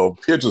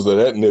pictures of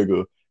that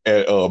nigga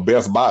at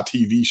Best Buy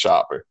TV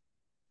shopping.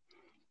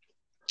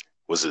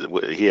 Was it?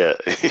 Yeah.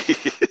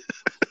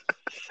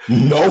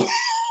 No.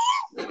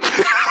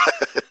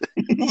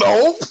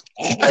 No.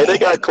 Hey, they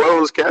got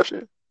closed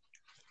caption.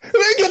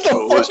 They get the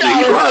fuck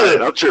out of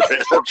here.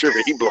 I'm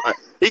tripping. He blind.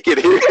 He can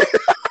hear.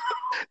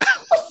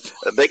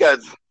 They can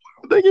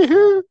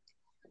hear.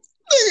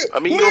 I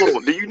mean,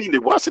 do you need to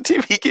watch the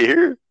TV? He can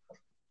hear.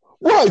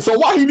 Right, so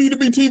why he need to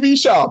be TV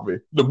shopping?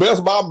 The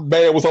Best Buy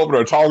man was over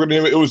there talking to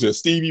him. It was just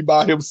Stevie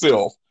by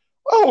himself.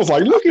 I was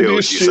like, look at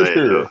this shit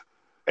here. Though.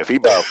 If he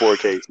buy a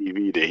 4K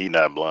TV, then he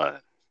not blind.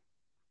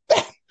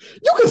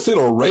 You can sit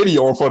on a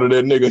radio in front of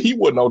that nigga. He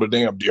wouldn't know the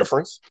damn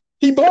difference.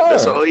 He blind.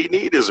 That's all he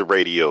need is a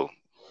radio.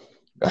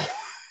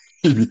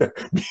 He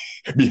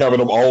be having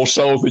them old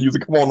shows that used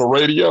to come on the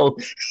radio.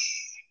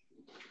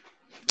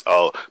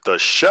 Oh, the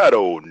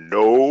shadow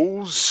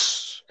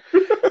knows.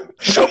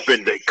 Jump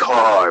in the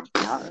car.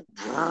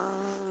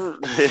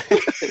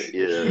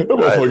 Yeah,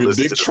 motherfucking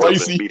Dick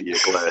Tracy. Media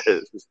class.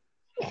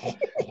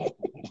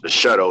 The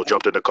shadow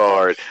jumped in the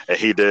car and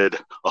he did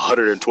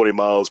 120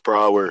 miles per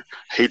hour.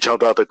 He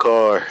jumped out the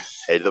car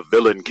and the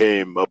villain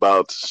came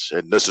about,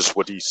 and this is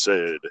what he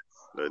said.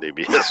 That's what they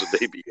be on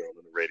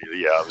the radio.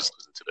 Yeah, I was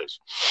listening to this.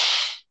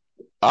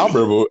 I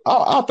remember.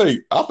 I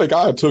think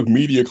I took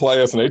media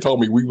class, and they told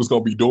me we was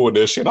gonna be doing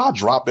that shit. I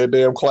dropped that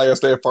damn class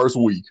that first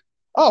week.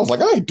 I was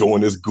like, I ain't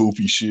doing this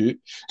goofy shit.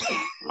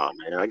 Oh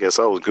man, I guess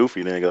I was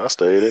goofy then. 'Cause I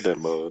stayed in that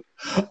mug.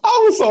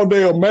 I was so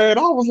damn mad.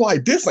 I was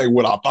like, this ain't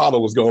what I thought it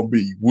was gonna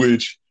be.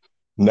 Which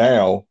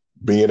now,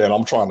 being that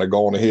I'm trying to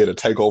go on ahead and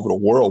take over the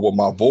world with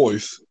my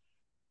voice,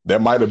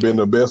 that might have been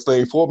the best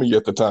thing for me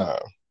at the time.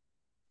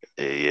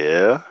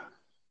 Yeah.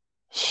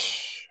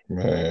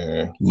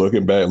 Man,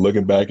 looking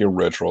back in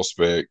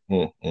retrospect.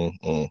 Hey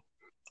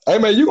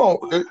man, are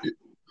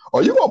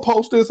you gonna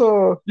post this?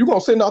 You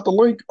gonna send out the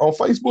link on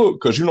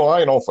Facebook? Cause you know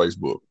I ain't on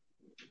Facebook.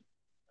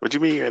 What you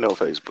mean you ain't on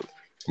Facebook?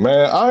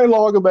 Man, I ain't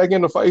logging back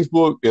into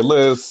Facebook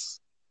unless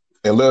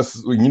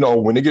you know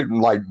when it get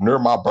like near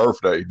my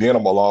birthday, then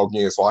I'm gonna log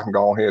in so I can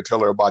go ahead and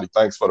tell everybody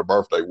thanks for the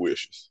birthday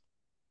wishes.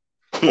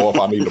 Or if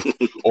I need to,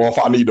 or if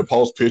I need to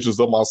post pictures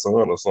of my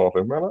son or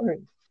something, man, I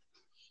ain't.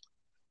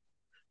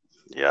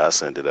 Yeah, I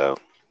sent it out.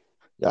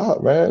 Yeah,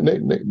 man,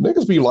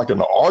 niggas be liking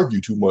to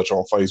argue too much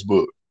on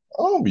Facebook.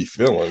 I don't be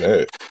feeling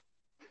that.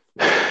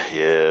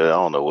 Yeah, I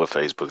don't know what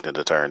Facebook then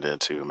turned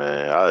into,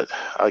 man.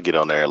 I get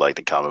on there like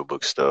the comic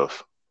book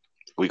stuff.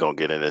 We gonna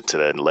get into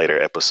that in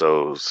later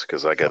episodes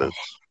because I got a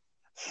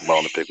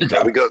bone to pick with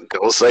that. We go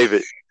save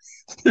it.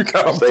 You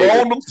got a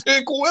bone to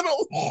pick with them.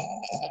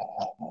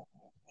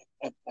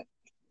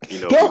 You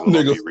know, people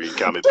gonna be reading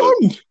comic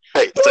books.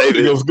 Hey, save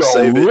it. Niggas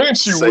gonna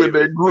wrench you with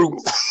that group.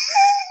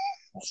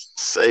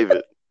 Save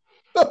it.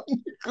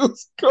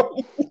 Niggas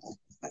go.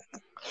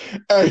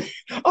 Hey,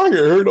 I can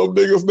hear them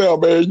niggas now,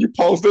 man. You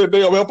post that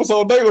damn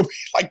episode, they will be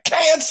like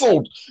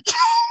canceled.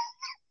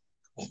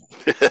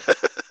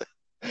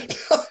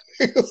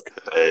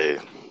 Hey,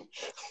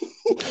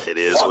 it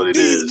is what it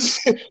is.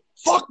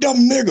 Fuck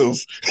them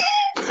niggas.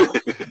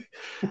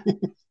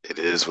 It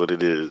is what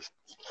it is.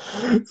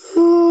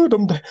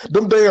 Them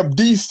damn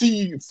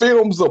DC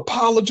Films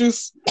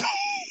apologists.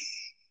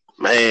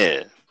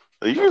 Man,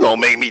 you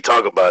gonna make me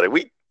talk about it.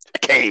 We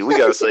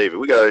gotta save it.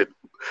 We gotta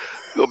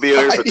go be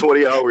here for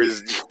 20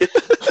 hours.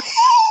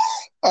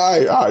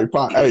 All right,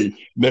 fine. Hey,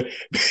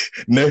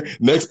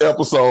 next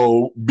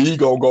episode, B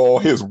gonna go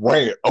on his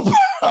rant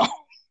about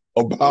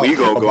we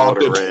gonna go on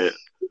the rant.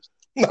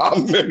 Nah,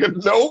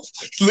 nigga, no.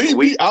 Leave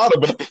me out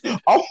of it.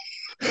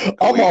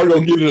 I'm already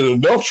gonna get in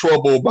enough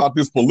trouble about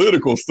this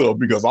political stuff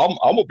because I'm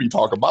gonna be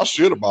talking my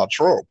shit about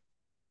Trump.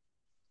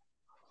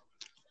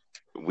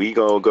 We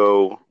gonna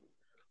go,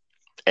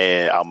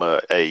 and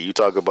hey, you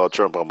talk about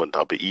Trump, I'm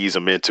gonna ease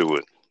him into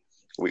it.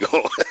 We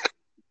gonna,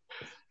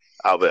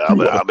 I'll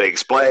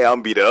explain. I'm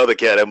gonna be the other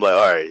cat. I'm like,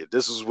 all right,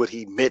 this is what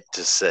he meant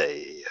to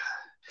say.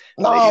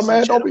 Nah,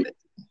 man, don't be,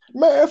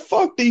 man.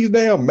 Fuck these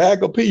damn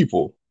MAGA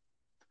people.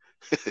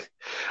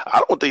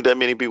 I don't think that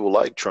many people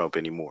like Trump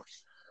anymore.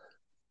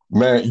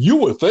 Man, you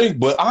would think,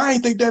 but I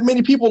ain't think that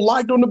many people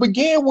liked him to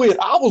begin with.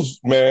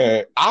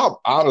 I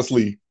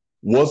honestly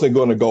wasn't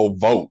going to go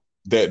vote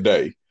that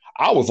day.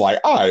 I was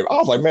like,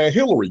 man,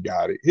 Hillary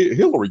got it.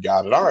 Hillary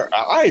got it.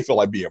 I ain't feel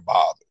like being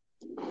bothered.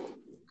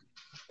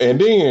 And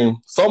then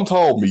some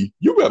told me,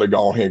 you better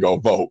go ahead and go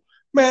vote.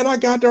 Man, I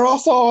got there. I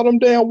saw them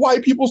damn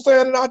white people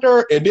standing out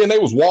there. And then they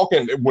was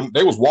walking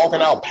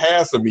out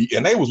past me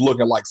and they was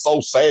looking like so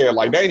sad.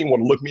 Like they didn't even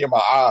want to look me in my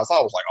eyes.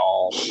 I was like,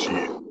 oh,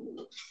 shit.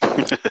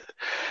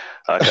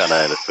 I kind of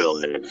had a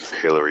feeling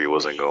Hillary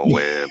wasn't going to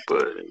win,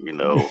 but, you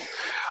know,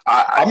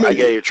 I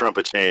gave Trump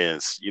a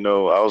chance. You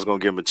know, I was going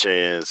to give him a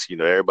chance. You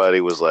know,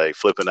 everybody was like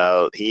flipping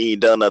out. He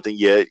ain't done nothing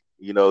yet.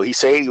 You know, he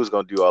said he was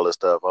going to do all this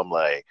stuff. I'm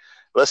like,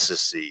 let's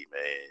just see,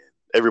 man.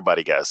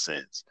 Everybody got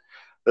sense.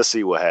 Let's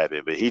see what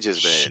happened. But he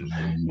just been,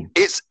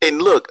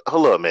 and look,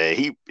 hold up,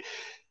 man.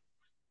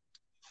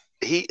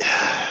 He,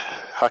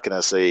 how can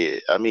I say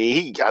it? I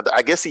mean,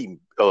 I guess he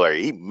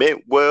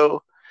meant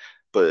well,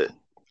 but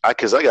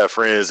because I got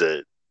friends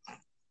that,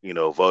 you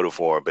know, voted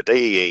for him, but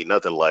they ain't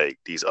nothing like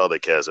these other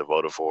cats that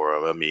voted for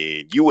him. I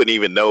mean, you wouldn't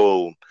even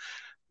know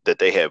that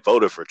they had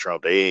voted for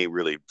Trump. They ain't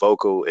really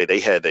vocal, and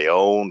they had their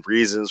own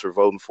reasons for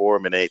voting for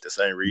him, and they ain't the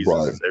same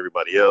reasons as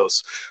everybody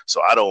else.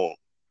 So I don't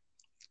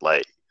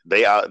like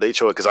they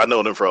chose because I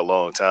know them for a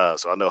long time,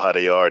 so I know how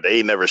they are. They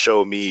ain't never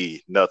showed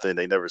me nothing.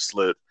 They never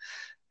slipped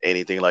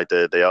anything like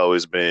that. They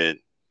always been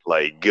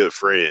like good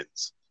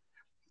friends.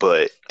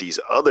 But these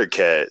other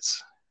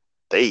cats,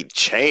 they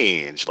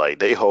changed. Like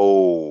they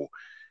whole,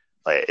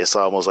 like it's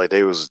almost like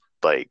they was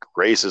like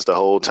racist the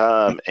whole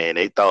time, and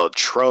they thought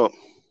Trump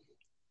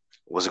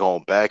was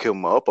gonna back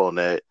him up on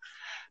that.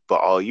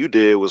 But all you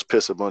did was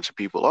piss a bunch of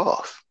people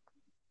off.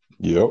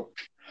 Yep.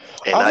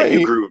 And now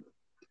you grew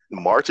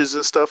marches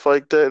and stuff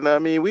like that. And I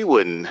mean,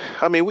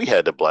 we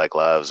had the Black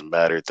Lives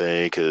Matter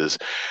thing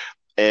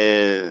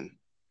and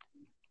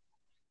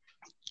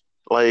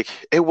like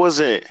it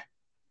wasn't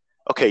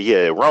okay.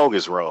 Yeah, wrong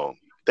is wrong.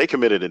 They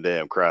committed a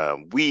damn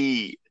crime.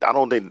 I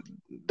don't think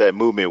that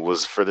movement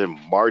was for them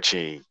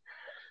marching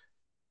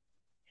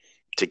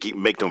to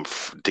get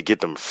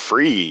them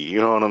free.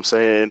 You know what I'm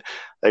saying?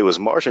 They was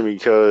marching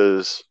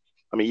because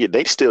I mean,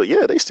 they still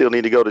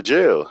need to go to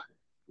jail.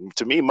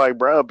 To me, Mike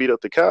Brown beat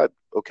up the cop.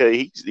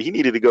 Okay, he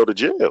needed to go to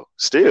jail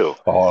still.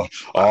 Oh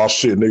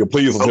shit, nigga!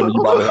 Please tell me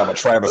you about to have a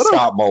Travis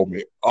Scott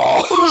moment.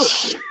 Oh,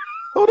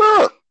 hold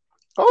up.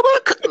 Hold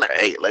on.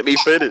 Hey, let me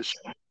finish.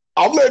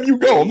 I'm letting you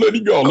go. I'm letting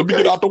you go. Let me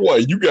get Okay. out the way.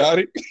 You got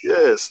it.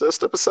 Yes, let's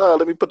step aside.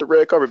 Let me put the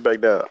red carpet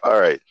back down. All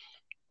right.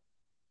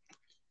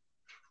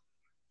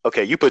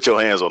 Okay, you put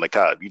your hands on the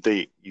cop. You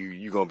think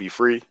you gonna be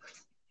free?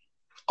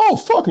 Oh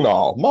fuck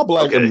no, my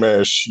black Okay.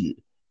 man shit.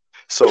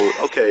 So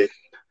okay.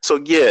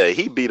 So yeah,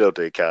 he beat up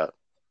the cop.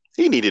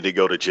 He needed to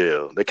go to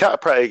jail. The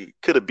cop probably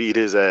could have beat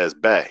his ass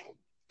back.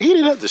 He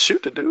didn't have to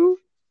shoot the dude.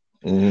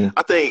 Mm-hmm.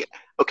 I think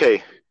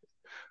okay,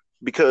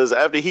 because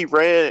after he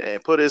ran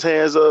and put his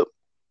hands up,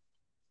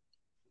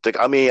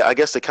 I mean, I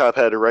guess the cop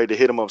had the right to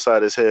hit him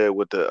upside his head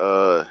with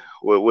the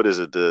what is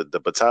it,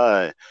 the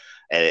baton,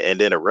 and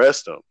then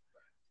arrest him.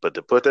 But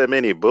to put that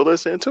many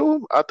bullets into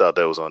him, I thought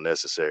that was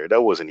unnecessary.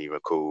 That wasn't even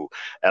cool.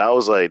 And I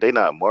was like, they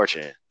not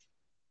marching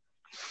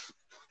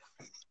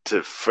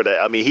to for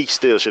that. I mean, he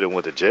still should have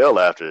went to jail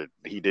after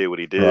he did what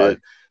he Right. did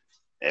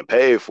and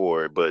paid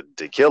for it. But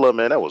to kill him,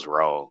 man, that was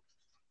wrong.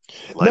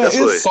 Like Man, that's it's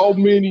what. so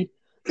many.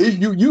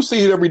 You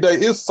see it every day.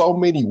 It's so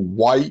many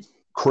white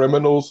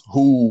criminals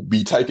who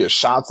be taking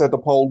shots at the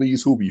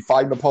police, who be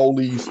fighting the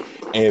police,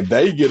 and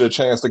they get a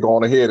chance to go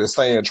on ahead and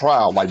stay in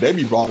trial. Like they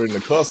be brought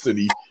into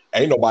custody.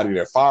 Ain't nobody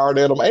that fired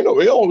at them. Ain't no.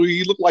 It don't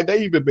even look like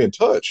they even been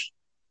touched.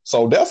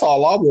 So that's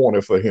all I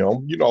wanted for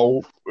him.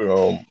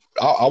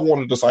 I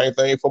wanted the same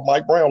thing for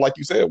Mike Brown, like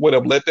you said.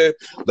 Whatever. Let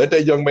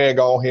that young man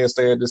go ahead and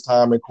stand his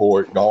time in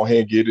court. Go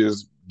ahead and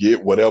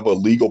get whatever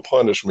legal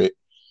punishment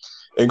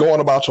and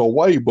going about your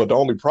way. But the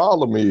only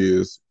problem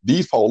is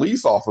these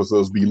police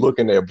officers be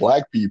looking at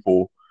black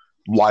people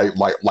like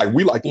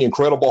we like the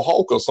Incredible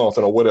Hulk or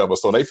something or whatever.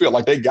 So they feel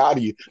like they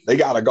gotta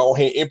go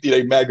ahead and empty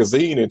their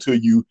magazine into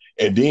you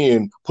and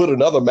then put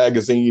another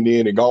magazine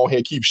in and go ahead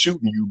and keep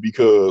shooting you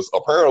because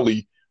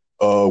apparently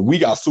we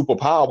got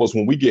superpowers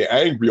when we get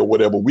angry or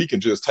whatever. We can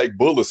just take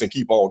bullets and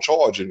keep on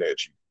charging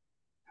at you.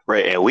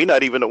 Right, and we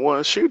not even the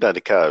ones shooting at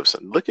the cops.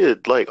 Look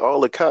at like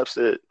all the cops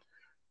that,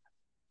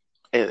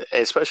 and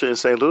especially in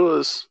St.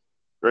 Louis,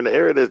 or in the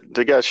area that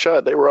they got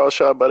shot, they were all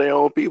shot by their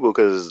own people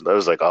because I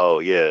was like, oh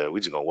yeah, we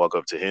just gonna walk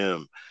up to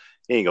him.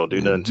 He ain't gonna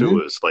do nothing Mm-hmm.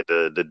 to us. Like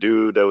the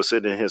dude that was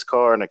sitting in his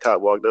car and the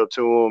cop walked up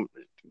to him,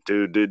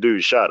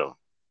 dude shot him.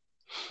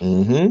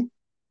 Mm-hmm.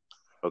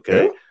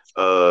 Yeah. Okay,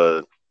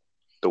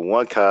 the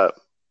one cop.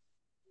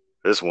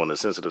 This one is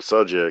a sensitive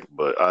subject,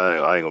 but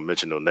I ain't gonna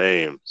mention no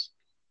names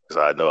because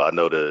I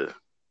know the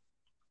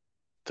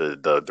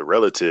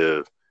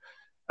relative.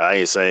 I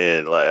ain't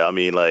saying like I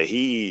mean like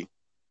he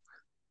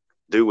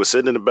dude was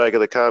sitting in the back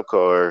of the cop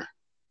car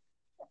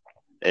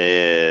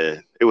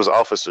and it was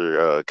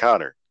Officer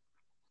Connor.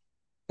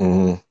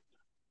 Mm-hmm.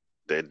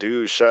 That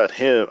dude shot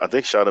him. I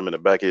think shot him in the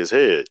back of his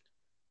head.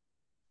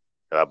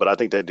 But I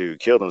think that dude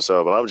killed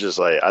himself. But I'm just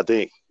like I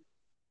think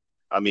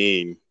I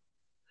mean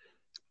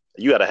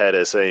you got to have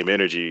that same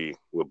energy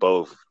with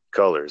both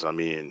colors. I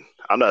mean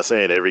I'm not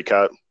saying every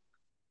cop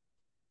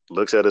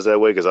looks at us that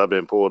way because I've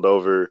been pulled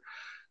over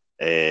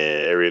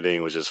and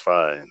everything was just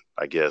fine.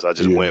 I guess I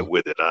just Yeah. went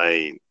with it. I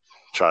ain't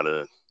trying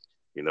to,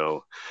 you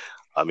know.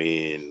 I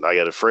mean, I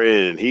got a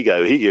friend. He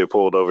get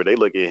pulled over. They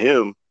look at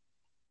him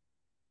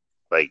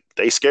like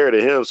they scared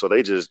of him, so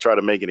they just try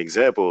to make an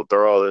example,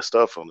 throw all this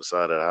stuff on the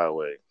side of the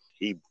highway.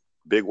 He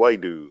big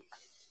white dude,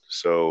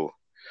 so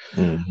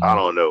I Mm-hmm.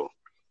 don't know.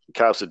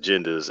 Cops'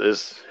 agendas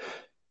is,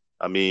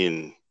 I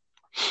mean,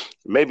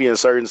 maybe in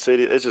certain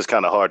cities it's just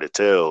kind of hard to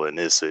tell in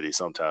this city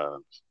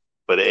sometimes,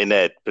 but in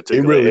that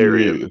It particular really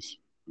area, is.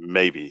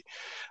 maybe.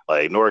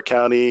 Like North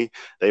County,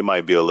 they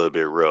might be a little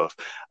bit rough.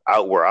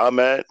 Out where I'm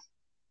at,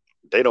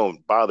 they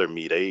don't bother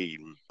me. They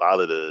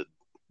bother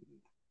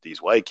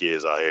these white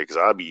kids out here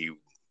because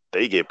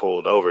they get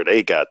pulled over.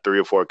 They got 3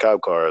 or 4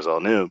 cop cars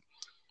on them.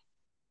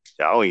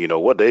 I don't even know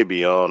what they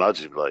be on. I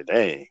just be like,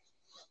 dang,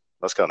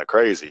 that's kind of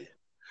crazy.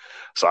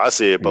 So I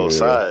see it both Yeah.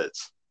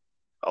 sides.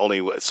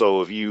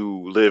 So if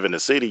you live in the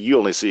city, you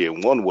only see it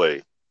one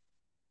way.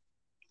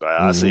 But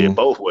I see it Mm-hmm.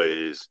 both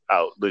ways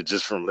out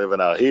just from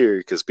living out here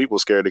because people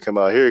scared to come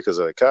out here because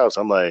of the cops.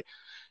 I'm like,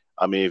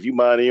 I mean, if you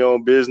mind your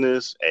own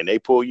business and they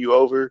pull you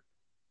over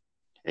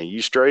and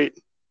you straight,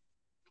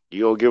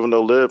 you don't give them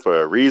no lip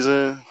or a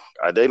reason.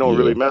 They don't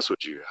really Yeah. mess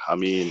with you. I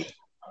mean,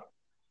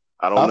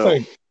 I don't I know.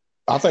 think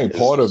I think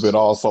part of it It's,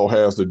 also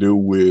has to do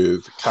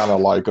with kind of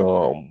like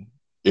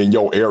in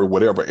your area,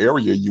 whatever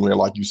area you in,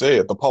 like you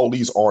said, the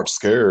police aren't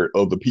scared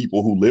of the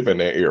people who live in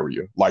that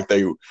area. Like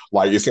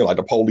it seemed like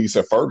the police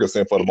in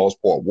Ferguson for the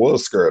most part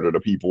was scared of the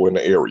people in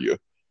the area.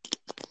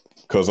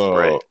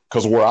 right.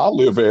 Cause where I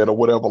live at or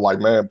whatever, like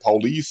man,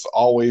 police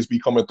always be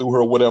coming through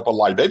here or whatever.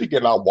 Like they be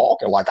getting out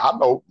walking. Like I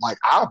know, like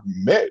I've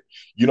met,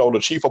 the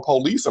chief of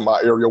police in my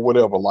area,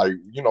 whatever. Like,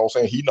 what I'm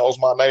saying, he knows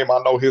my name, I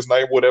know his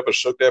name, whatever,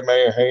 shook that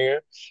man's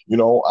hand.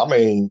 I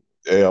mean,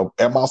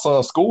 at my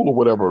son's school or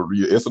whatever,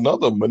 it's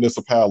another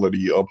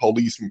municipality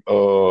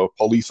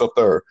police up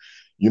there.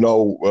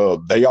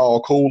 They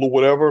all cool or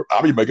whatever.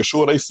 I be making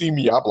sure they see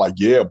me. I be like,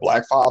 yeah,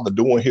 Black Father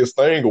doing his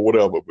thing or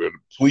whatever. But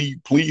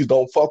please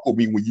don't fuck with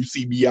me when you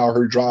see me out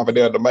here driving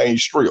down the main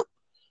strip.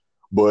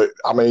 But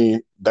I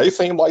mean, they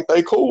seem like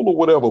they cool or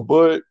whatever.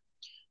 But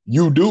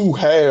you do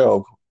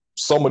have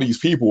some of these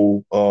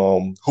people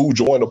who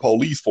joined the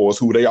police force,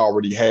 who they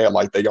already had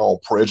like their own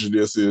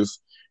prejudices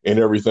and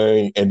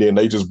everything, and then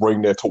they just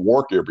bring that to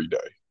work every day.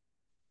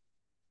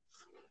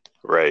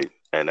 Right.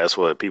 And that's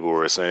what people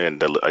were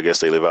saying. I guess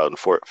they live out in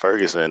Fort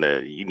Ferguson,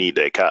 and you need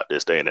that cop to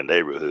stay in the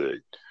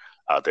neighborhood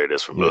out there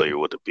that's familiar Yeah.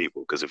 with the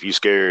people. Because if you're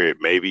scared,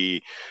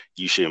 maybe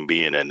you shouldn't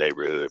be in that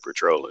neighborhood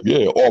patrolling.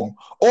 Yeah,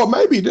 or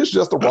maybe this is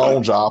just the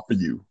wrong job for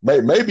you.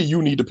 Maybe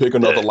you need to pick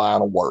another Yeah.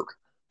 line of work.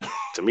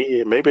 To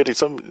me, maybe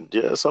some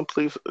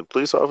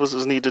police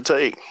officers need to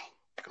take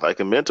like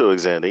a mental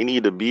exam. They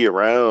need to be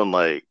around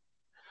like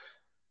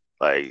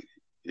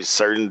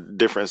certain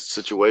different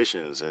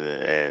situations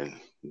and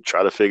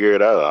try to figure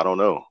it out. I don't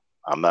know.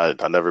 I've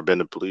never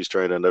been a police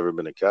trainer, I've never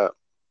been a cop,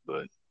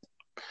 but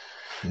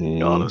you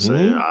know what I'm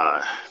saying?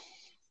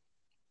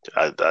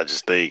 Mm-hmm. I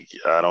just think,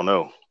 I don't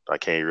know. I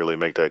can't really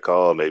make that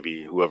call.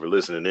 Maybe whoever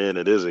listening in,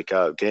 it is a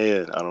cop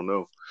can. I don't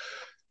know.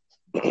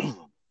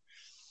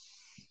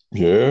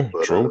 Yeah,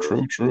 But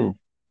true.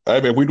 Hey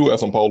man, we do have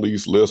some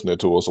police listening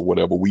to us or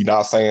whatever. We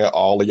not saying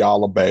all of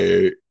y'all are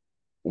bad.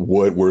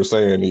 What we're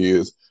saying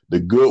is the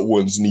good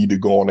ones need to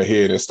go on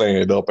ahead and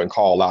stand up and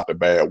call out the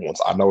bad ones.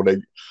 I know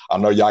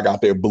y'all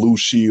got that blue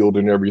shield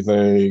and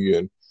everything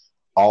and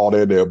all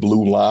that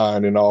blue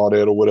line and all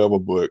that or whatever,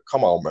 but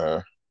come on,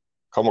 man.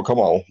 Come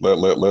on.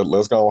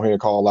 Let's go ahead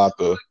and call out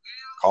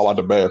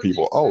the bad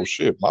people. Oh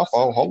shit, my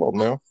fault. Hold on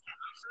now.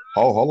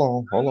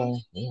 Hold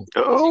on.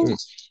 oh, Shit.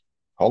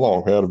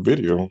 Hold on, had a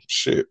video.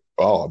 Shit.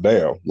 Oh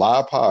damn.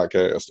 Live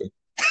podcasting.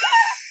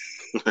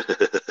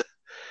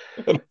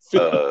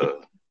 uh,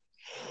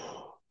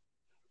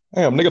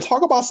 Damn, nigga,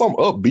 talk about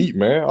something upbeat,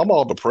 man. I'm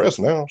all depressed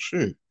now.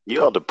 Shit.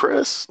 you all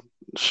depressed?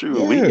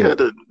 Shoot, we Yeah. got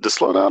to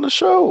slow down the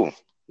show.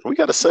 We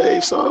got to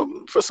save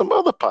some for some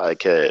other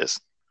podcasts.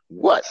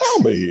 What? I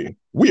mean,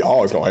 we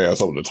always gonna have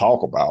something to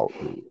talk about.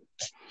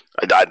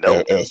 I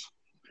know.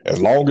 As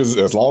long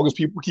as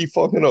people keep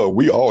fucking up,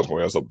 we always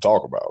gonna have something to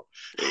talk about.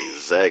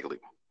 Exactly.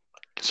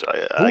 So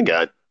I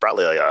got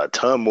probably like a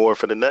ton more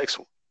for the next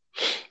one.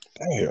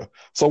 Damn.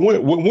 So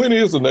when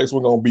is the next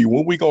one gonna be?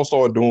 When we gonna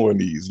start doing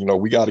these? You know,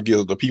 we got to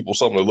give the people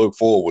something to look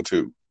forward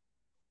to.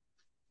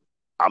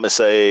 I'm gonna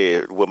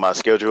say with my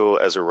schedule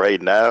as of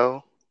right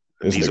now,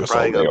 This these are nigga so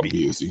probably gonna damn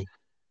be. busy.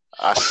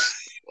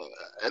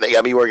 They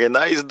got me working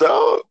nights,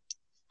 dog.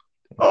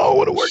 Oh, I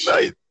want to work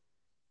nights.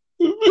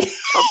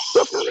 I'm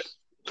suffering.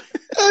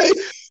 Hey,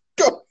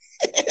 go.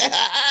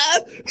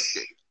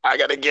 I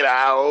gotta get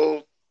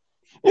out.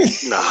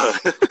 Nah.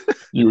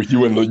 you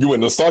in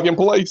the sucking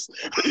place?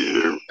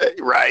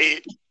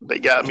 Right. They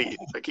got me.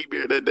 I keep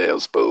hearing that damn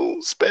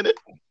spoon spinning,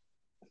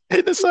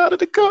 hitting the side of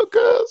the cup,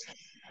 cuz.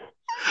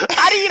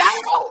 I need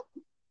out.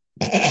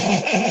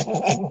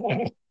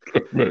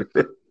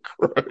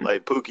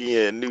 Like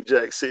Pookie in New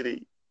Jack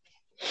City.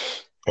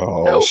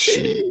 Oh Help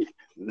shit. me.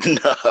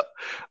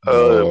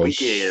 Nah.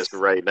 Weekends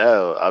right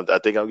now. I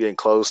think I'm getting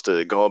close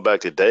to going back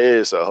to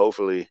days. So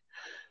hopefully,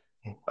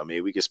 I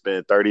mean, we can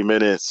spend 30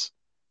 minutes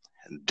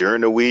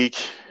during the week.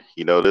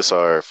 You know, this is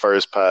our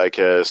first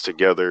podcast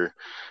together.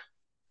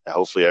 And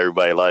hopefully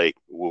everybody like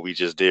what we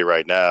just did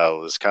right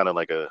now. It's kind of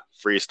like a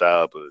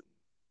freestyle, but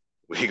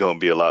we're going to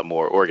be a lot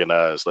more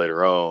organized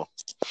later on.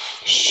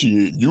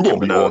 Shit, you gonna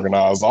be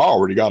organized. I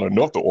already got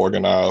enough to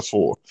organize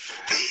for.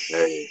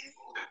 Hey,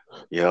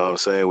 you know what I'm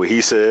saying? What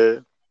he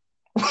said.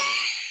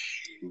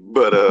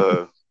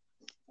 But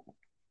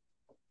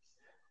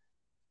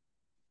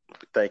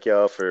thank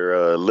y'all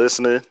for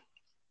listening.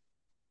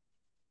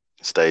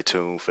 Stay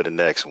tuned for the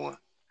next one.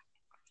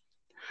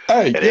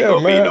 Hey, it ain't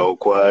gonna be no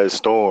quiet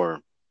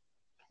storm.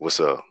 What's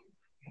up?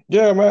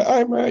 Yeah, man.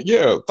 Hey, man.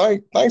 Yeah.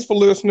 Thanks for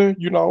listening.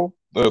 You know,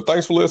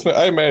 thanks for listening.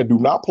 Hey, man, do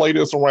not play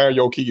this around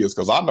your kids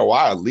because I know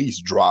I at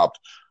least dropped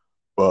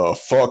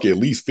fuck at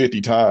least 50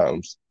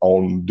 times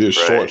on this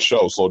short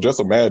show. So just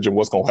imagine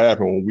what's gonna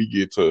happen when we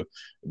get to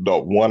the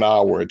 1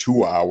 hour and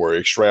 2 hour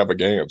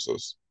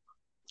extravaganzas.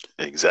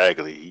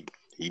 Exactly.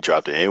 He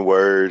dropped the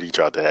N-word. He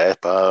dropped the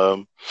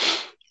F-bomb.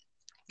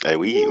 Hey,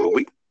 we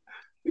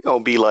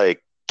gonna be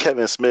like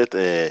Kevin Smith,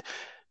 and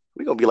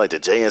we gonna be like the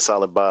Jay and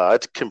Silent Bob. I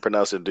couldn't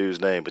pronounce the dude's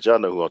name, but y'all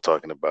know who I'm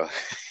talking about.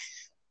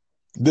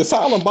 Did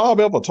Silent Bob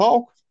ever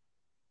talk?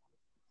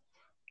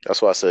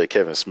 That's why I said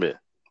Kevin Smith,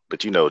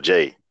 but you know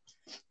Jay.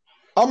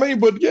 I mean,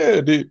 but yeah,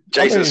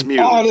 Jason Mewes.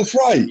 Oh, that's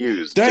right.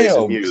 Mewes. Damn,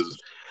 Jason Mewes.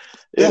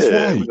 That's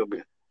yeah, right.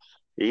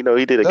 You know,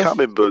 he did a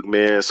comic book,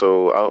 man.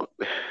 So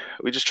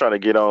we just trying to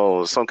get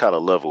on some kind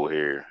of level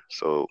here.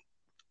 So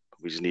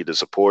we just need the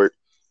support.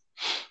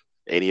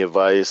 Any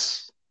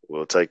advice,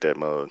 we'll take that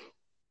mode.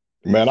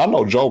 Man, I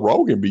know Joe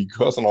Rogan be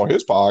cussing on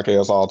his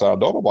podcast all the time.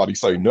 Don't nobody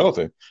say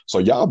nothing. So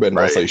y'all better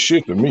not say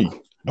shit to me.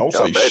 Don't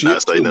y'all say shit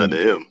not say to nothing me.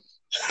 to him.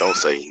 Don't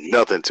say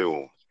nothing to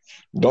him.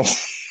 Don't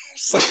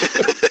say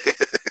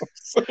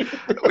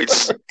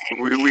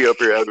we up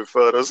here having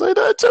fun. Don't say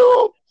that to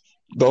him.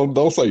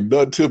 Don't say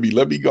nothing to me.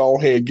 Let me go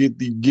ahead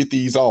and get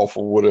these off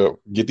or whatever.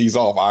 Get these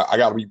off. I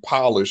got to be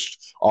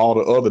polished all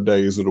the other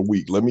days of the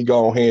week. Let me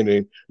go ahead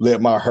and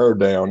let my hair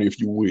down, if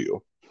you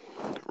will.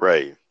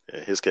 Right.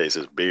 In his case,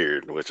 is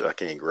beard, which I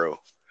can't grow.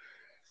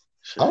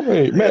 Shit, I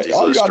mean, had man, these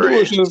all little you gotta do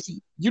is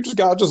strange. just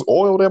gotta just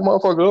oil that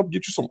motherfucker up,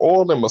 get you some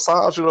oil and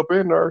massage it up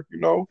in there,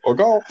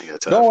 or I ain't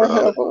got time go for and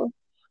all have that.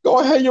 go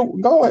ahead your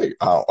go ahead.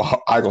 I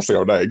ain't gonna say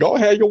her name. Go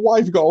ahead, your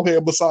wife go ahead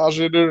and massage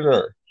it in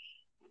there.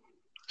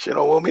 She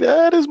don't want me to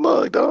have this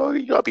mug, dog.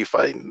 You gotta be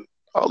fighting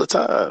all the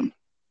time.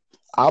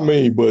 I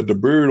mean, but the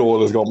beard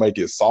oil is gonna make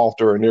it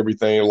softer and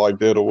everything like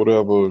that or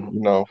whatever.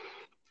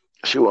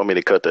 She want me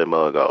to cut that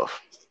mug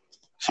off.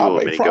 She I want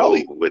mean, me to go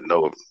probably with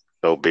no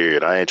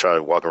beard. I ain't trying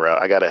to walk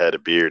around. I gotta have a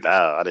beard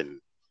now. I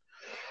didn't.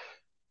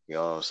 You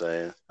know what I'm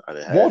saying? I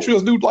didn't had won't it you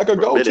just do like a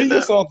for a minute goatee or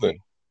now. something?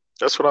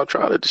 That's what I'm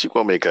trying to do. She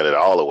want me to cut it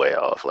all the way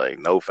off, like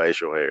no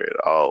facial hair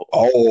at all.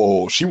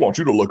 Oh, she wants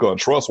you to look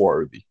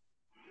untrustworthy.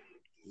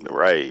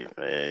 Right,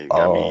 man.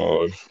 Got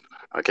me. Uh,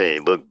 I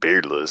can't look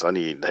beardless. I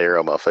need hair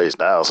on my face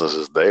now since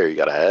it's there. You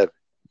gotta have it.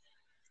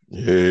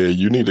 yeah,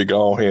 you need to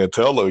go ahead and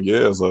tell her.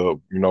 Yeah, as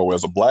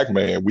a black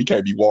man, we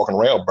can't be walking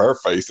around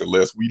barefaced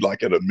unless we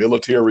like in the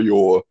military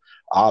or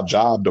our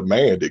job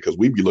demand it, because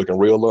we be looking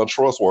real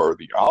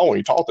untrustworthy. I don't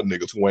even talk to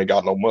niggas who ain't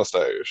got no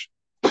mustache.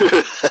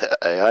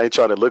 Hey, I ain't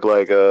trying to look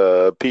like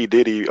P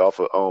Diddy off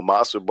of on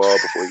Monster Ball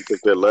before he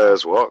took that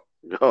last walk.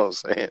 You know what I'm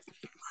saying?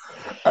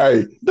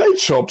 Hey, they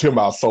chumped him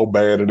out so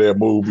bad in that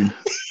movie.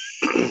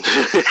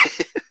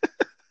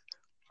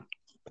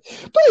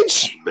 They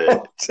Man,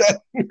 chumped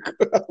that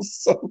nigga out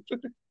so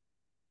bad.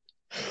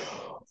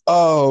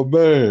 Oh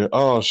man,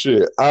 oh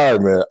shit. All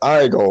right, man.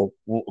 I ain't gonna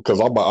because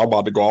I'm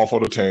about to go off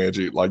on a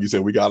tangent. Like you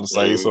said, we got to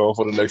save mm, some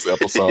for the next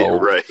episode.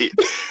 right.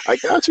 I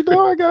got you,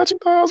 dog. I got you,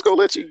 dog. I was gonna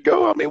let you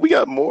go. I mean, we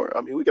got more.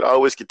 I mean, we could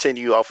always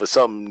continue off of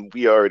something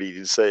we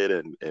already said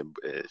and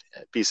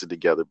piece it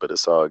together, but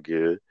it's all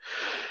good.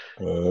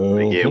 But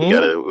again, we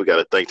Mm-hmm.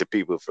 gotta thank the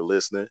people for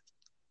listening.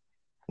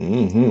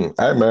 Mm-hmm.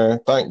 Hey man,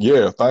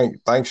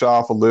 thanks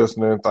y'all for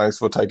listening. Thanks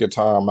for taking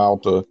time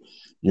out to,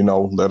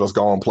 let us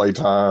go and play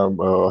time,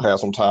 have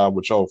some time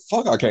with y'all.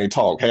 Fuck, I can't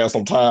talk. Have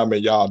some time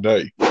in y'all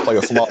day. Play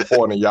a small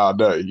part in y'all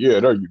day. Yeah,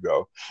 there you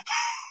go.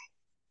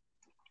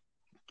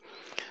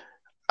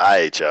 All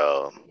right,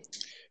 y'all.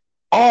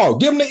 Oh,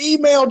 give them the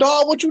email,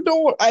 dog. What you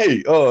doing?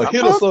 Hey, I'm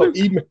hit us about up.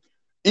 to.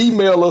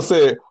 Email us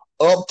at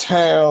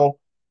uptown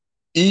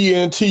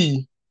ent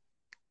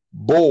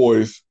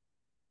boys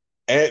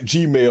at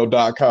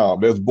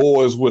gmail.com. That's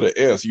boys with an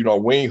S.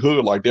 We ain't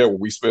hood like that where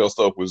we spell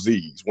stuff with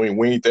Z's. We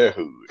ain't that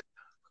hood.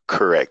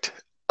 Correct.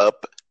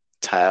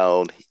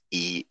 Uptown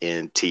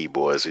ENT,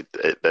 boys.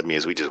 That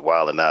means we just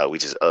wilding out. We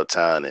just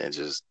uptown and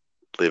just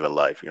living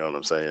life. You know what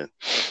I'm saying?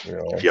 You know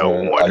If what I'm y'all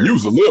saying? I wondering.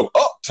 used to live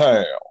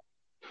uptown.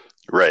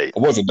 Right.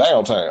 Or was it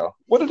downtown?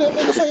 What did that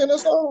nigga say in that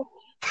song?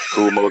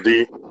 Cool Mo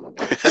D.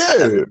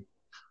 Yeah.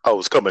 I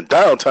was coming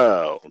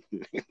downtown.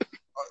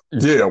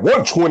 Yeah,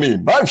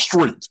 129th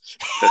Street.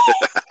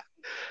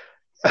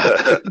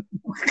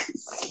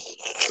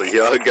 So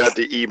y'all got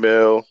the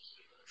email.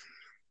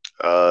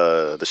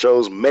 The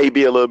shows may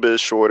be a little bit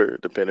shorter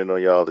depending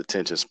on y'all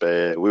attention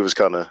span. We was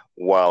kind of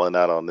wilding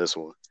out on this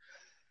one.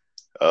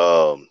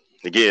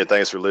 Again,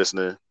 thanks for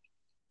listening.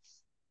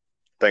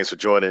 Thanks for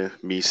joining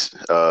me.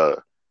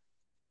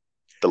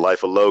 The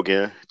Life of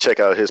Logan. Check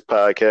out his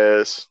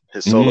podcast,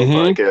 his solo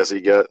podcast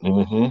he got.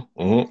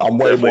 I'm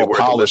way Definitely more worth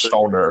a polished listen.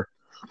 on there.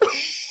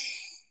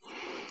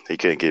 He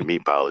couldn't get me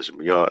polished.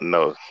 No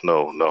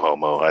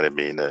homo. I didn't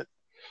mean that.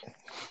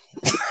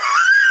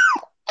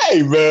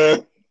 Hey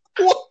man.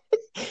 What?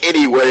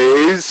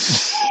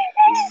 Anyways,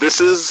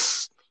 this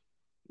is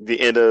the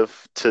end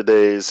of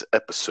today's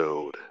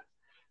episode.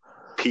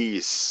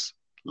 Peace,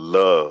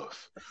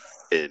 love,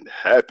 and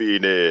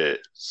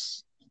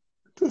happiness.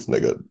 This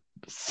nigga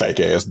fake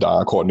ass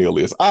Don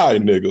Cornelius. All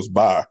right, niggas,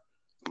 bye.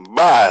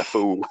 Bye,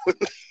 fool.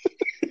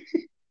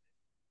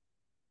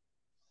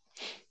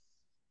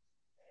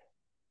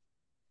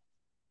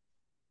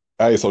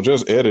 Hey, so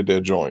just edit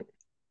that joint.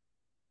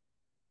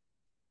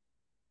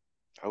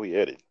 How we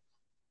edit?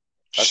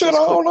 Shit, I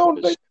don't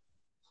know.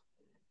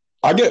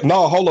 I get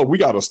no. Hold up, we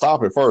got to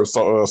stop it first.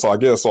 So I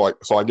guess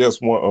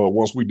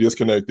once we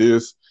disconnect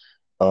this,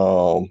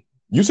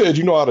 you said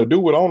you know how to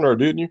do it on there,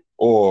 didn't you?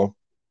 Or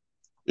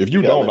if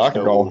You you gotta don't, let me I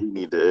can know what go. we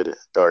need to edit.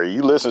 Or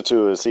you listen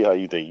to it and see how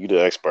you think. You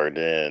the expert,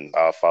 then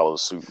I'll follow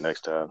suit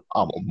next time.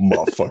 I'm a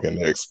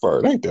motherfucking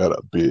expert. Ain't that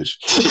a bitch?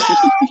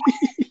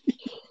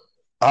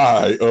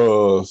 All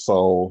right.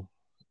 So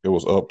it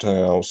was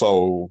Uptown.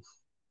 So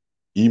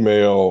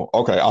email.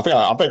 Okay, I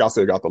think I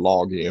still got the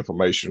login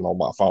information on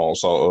my phone.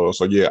 So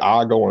yeah,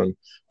 I go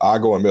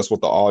and mess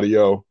with the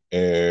audio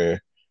and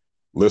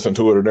listen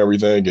to it and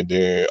everything, and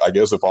then I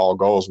guess if all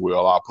goes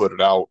well, I'll put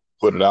it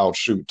out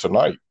shoot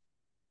tonight.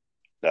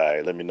 All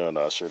right, let me know and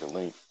I'll share the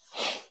link.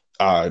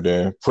 All right,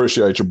 then.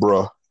 Appreciate you,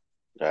 bro. All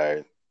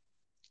right.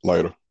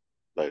 Later.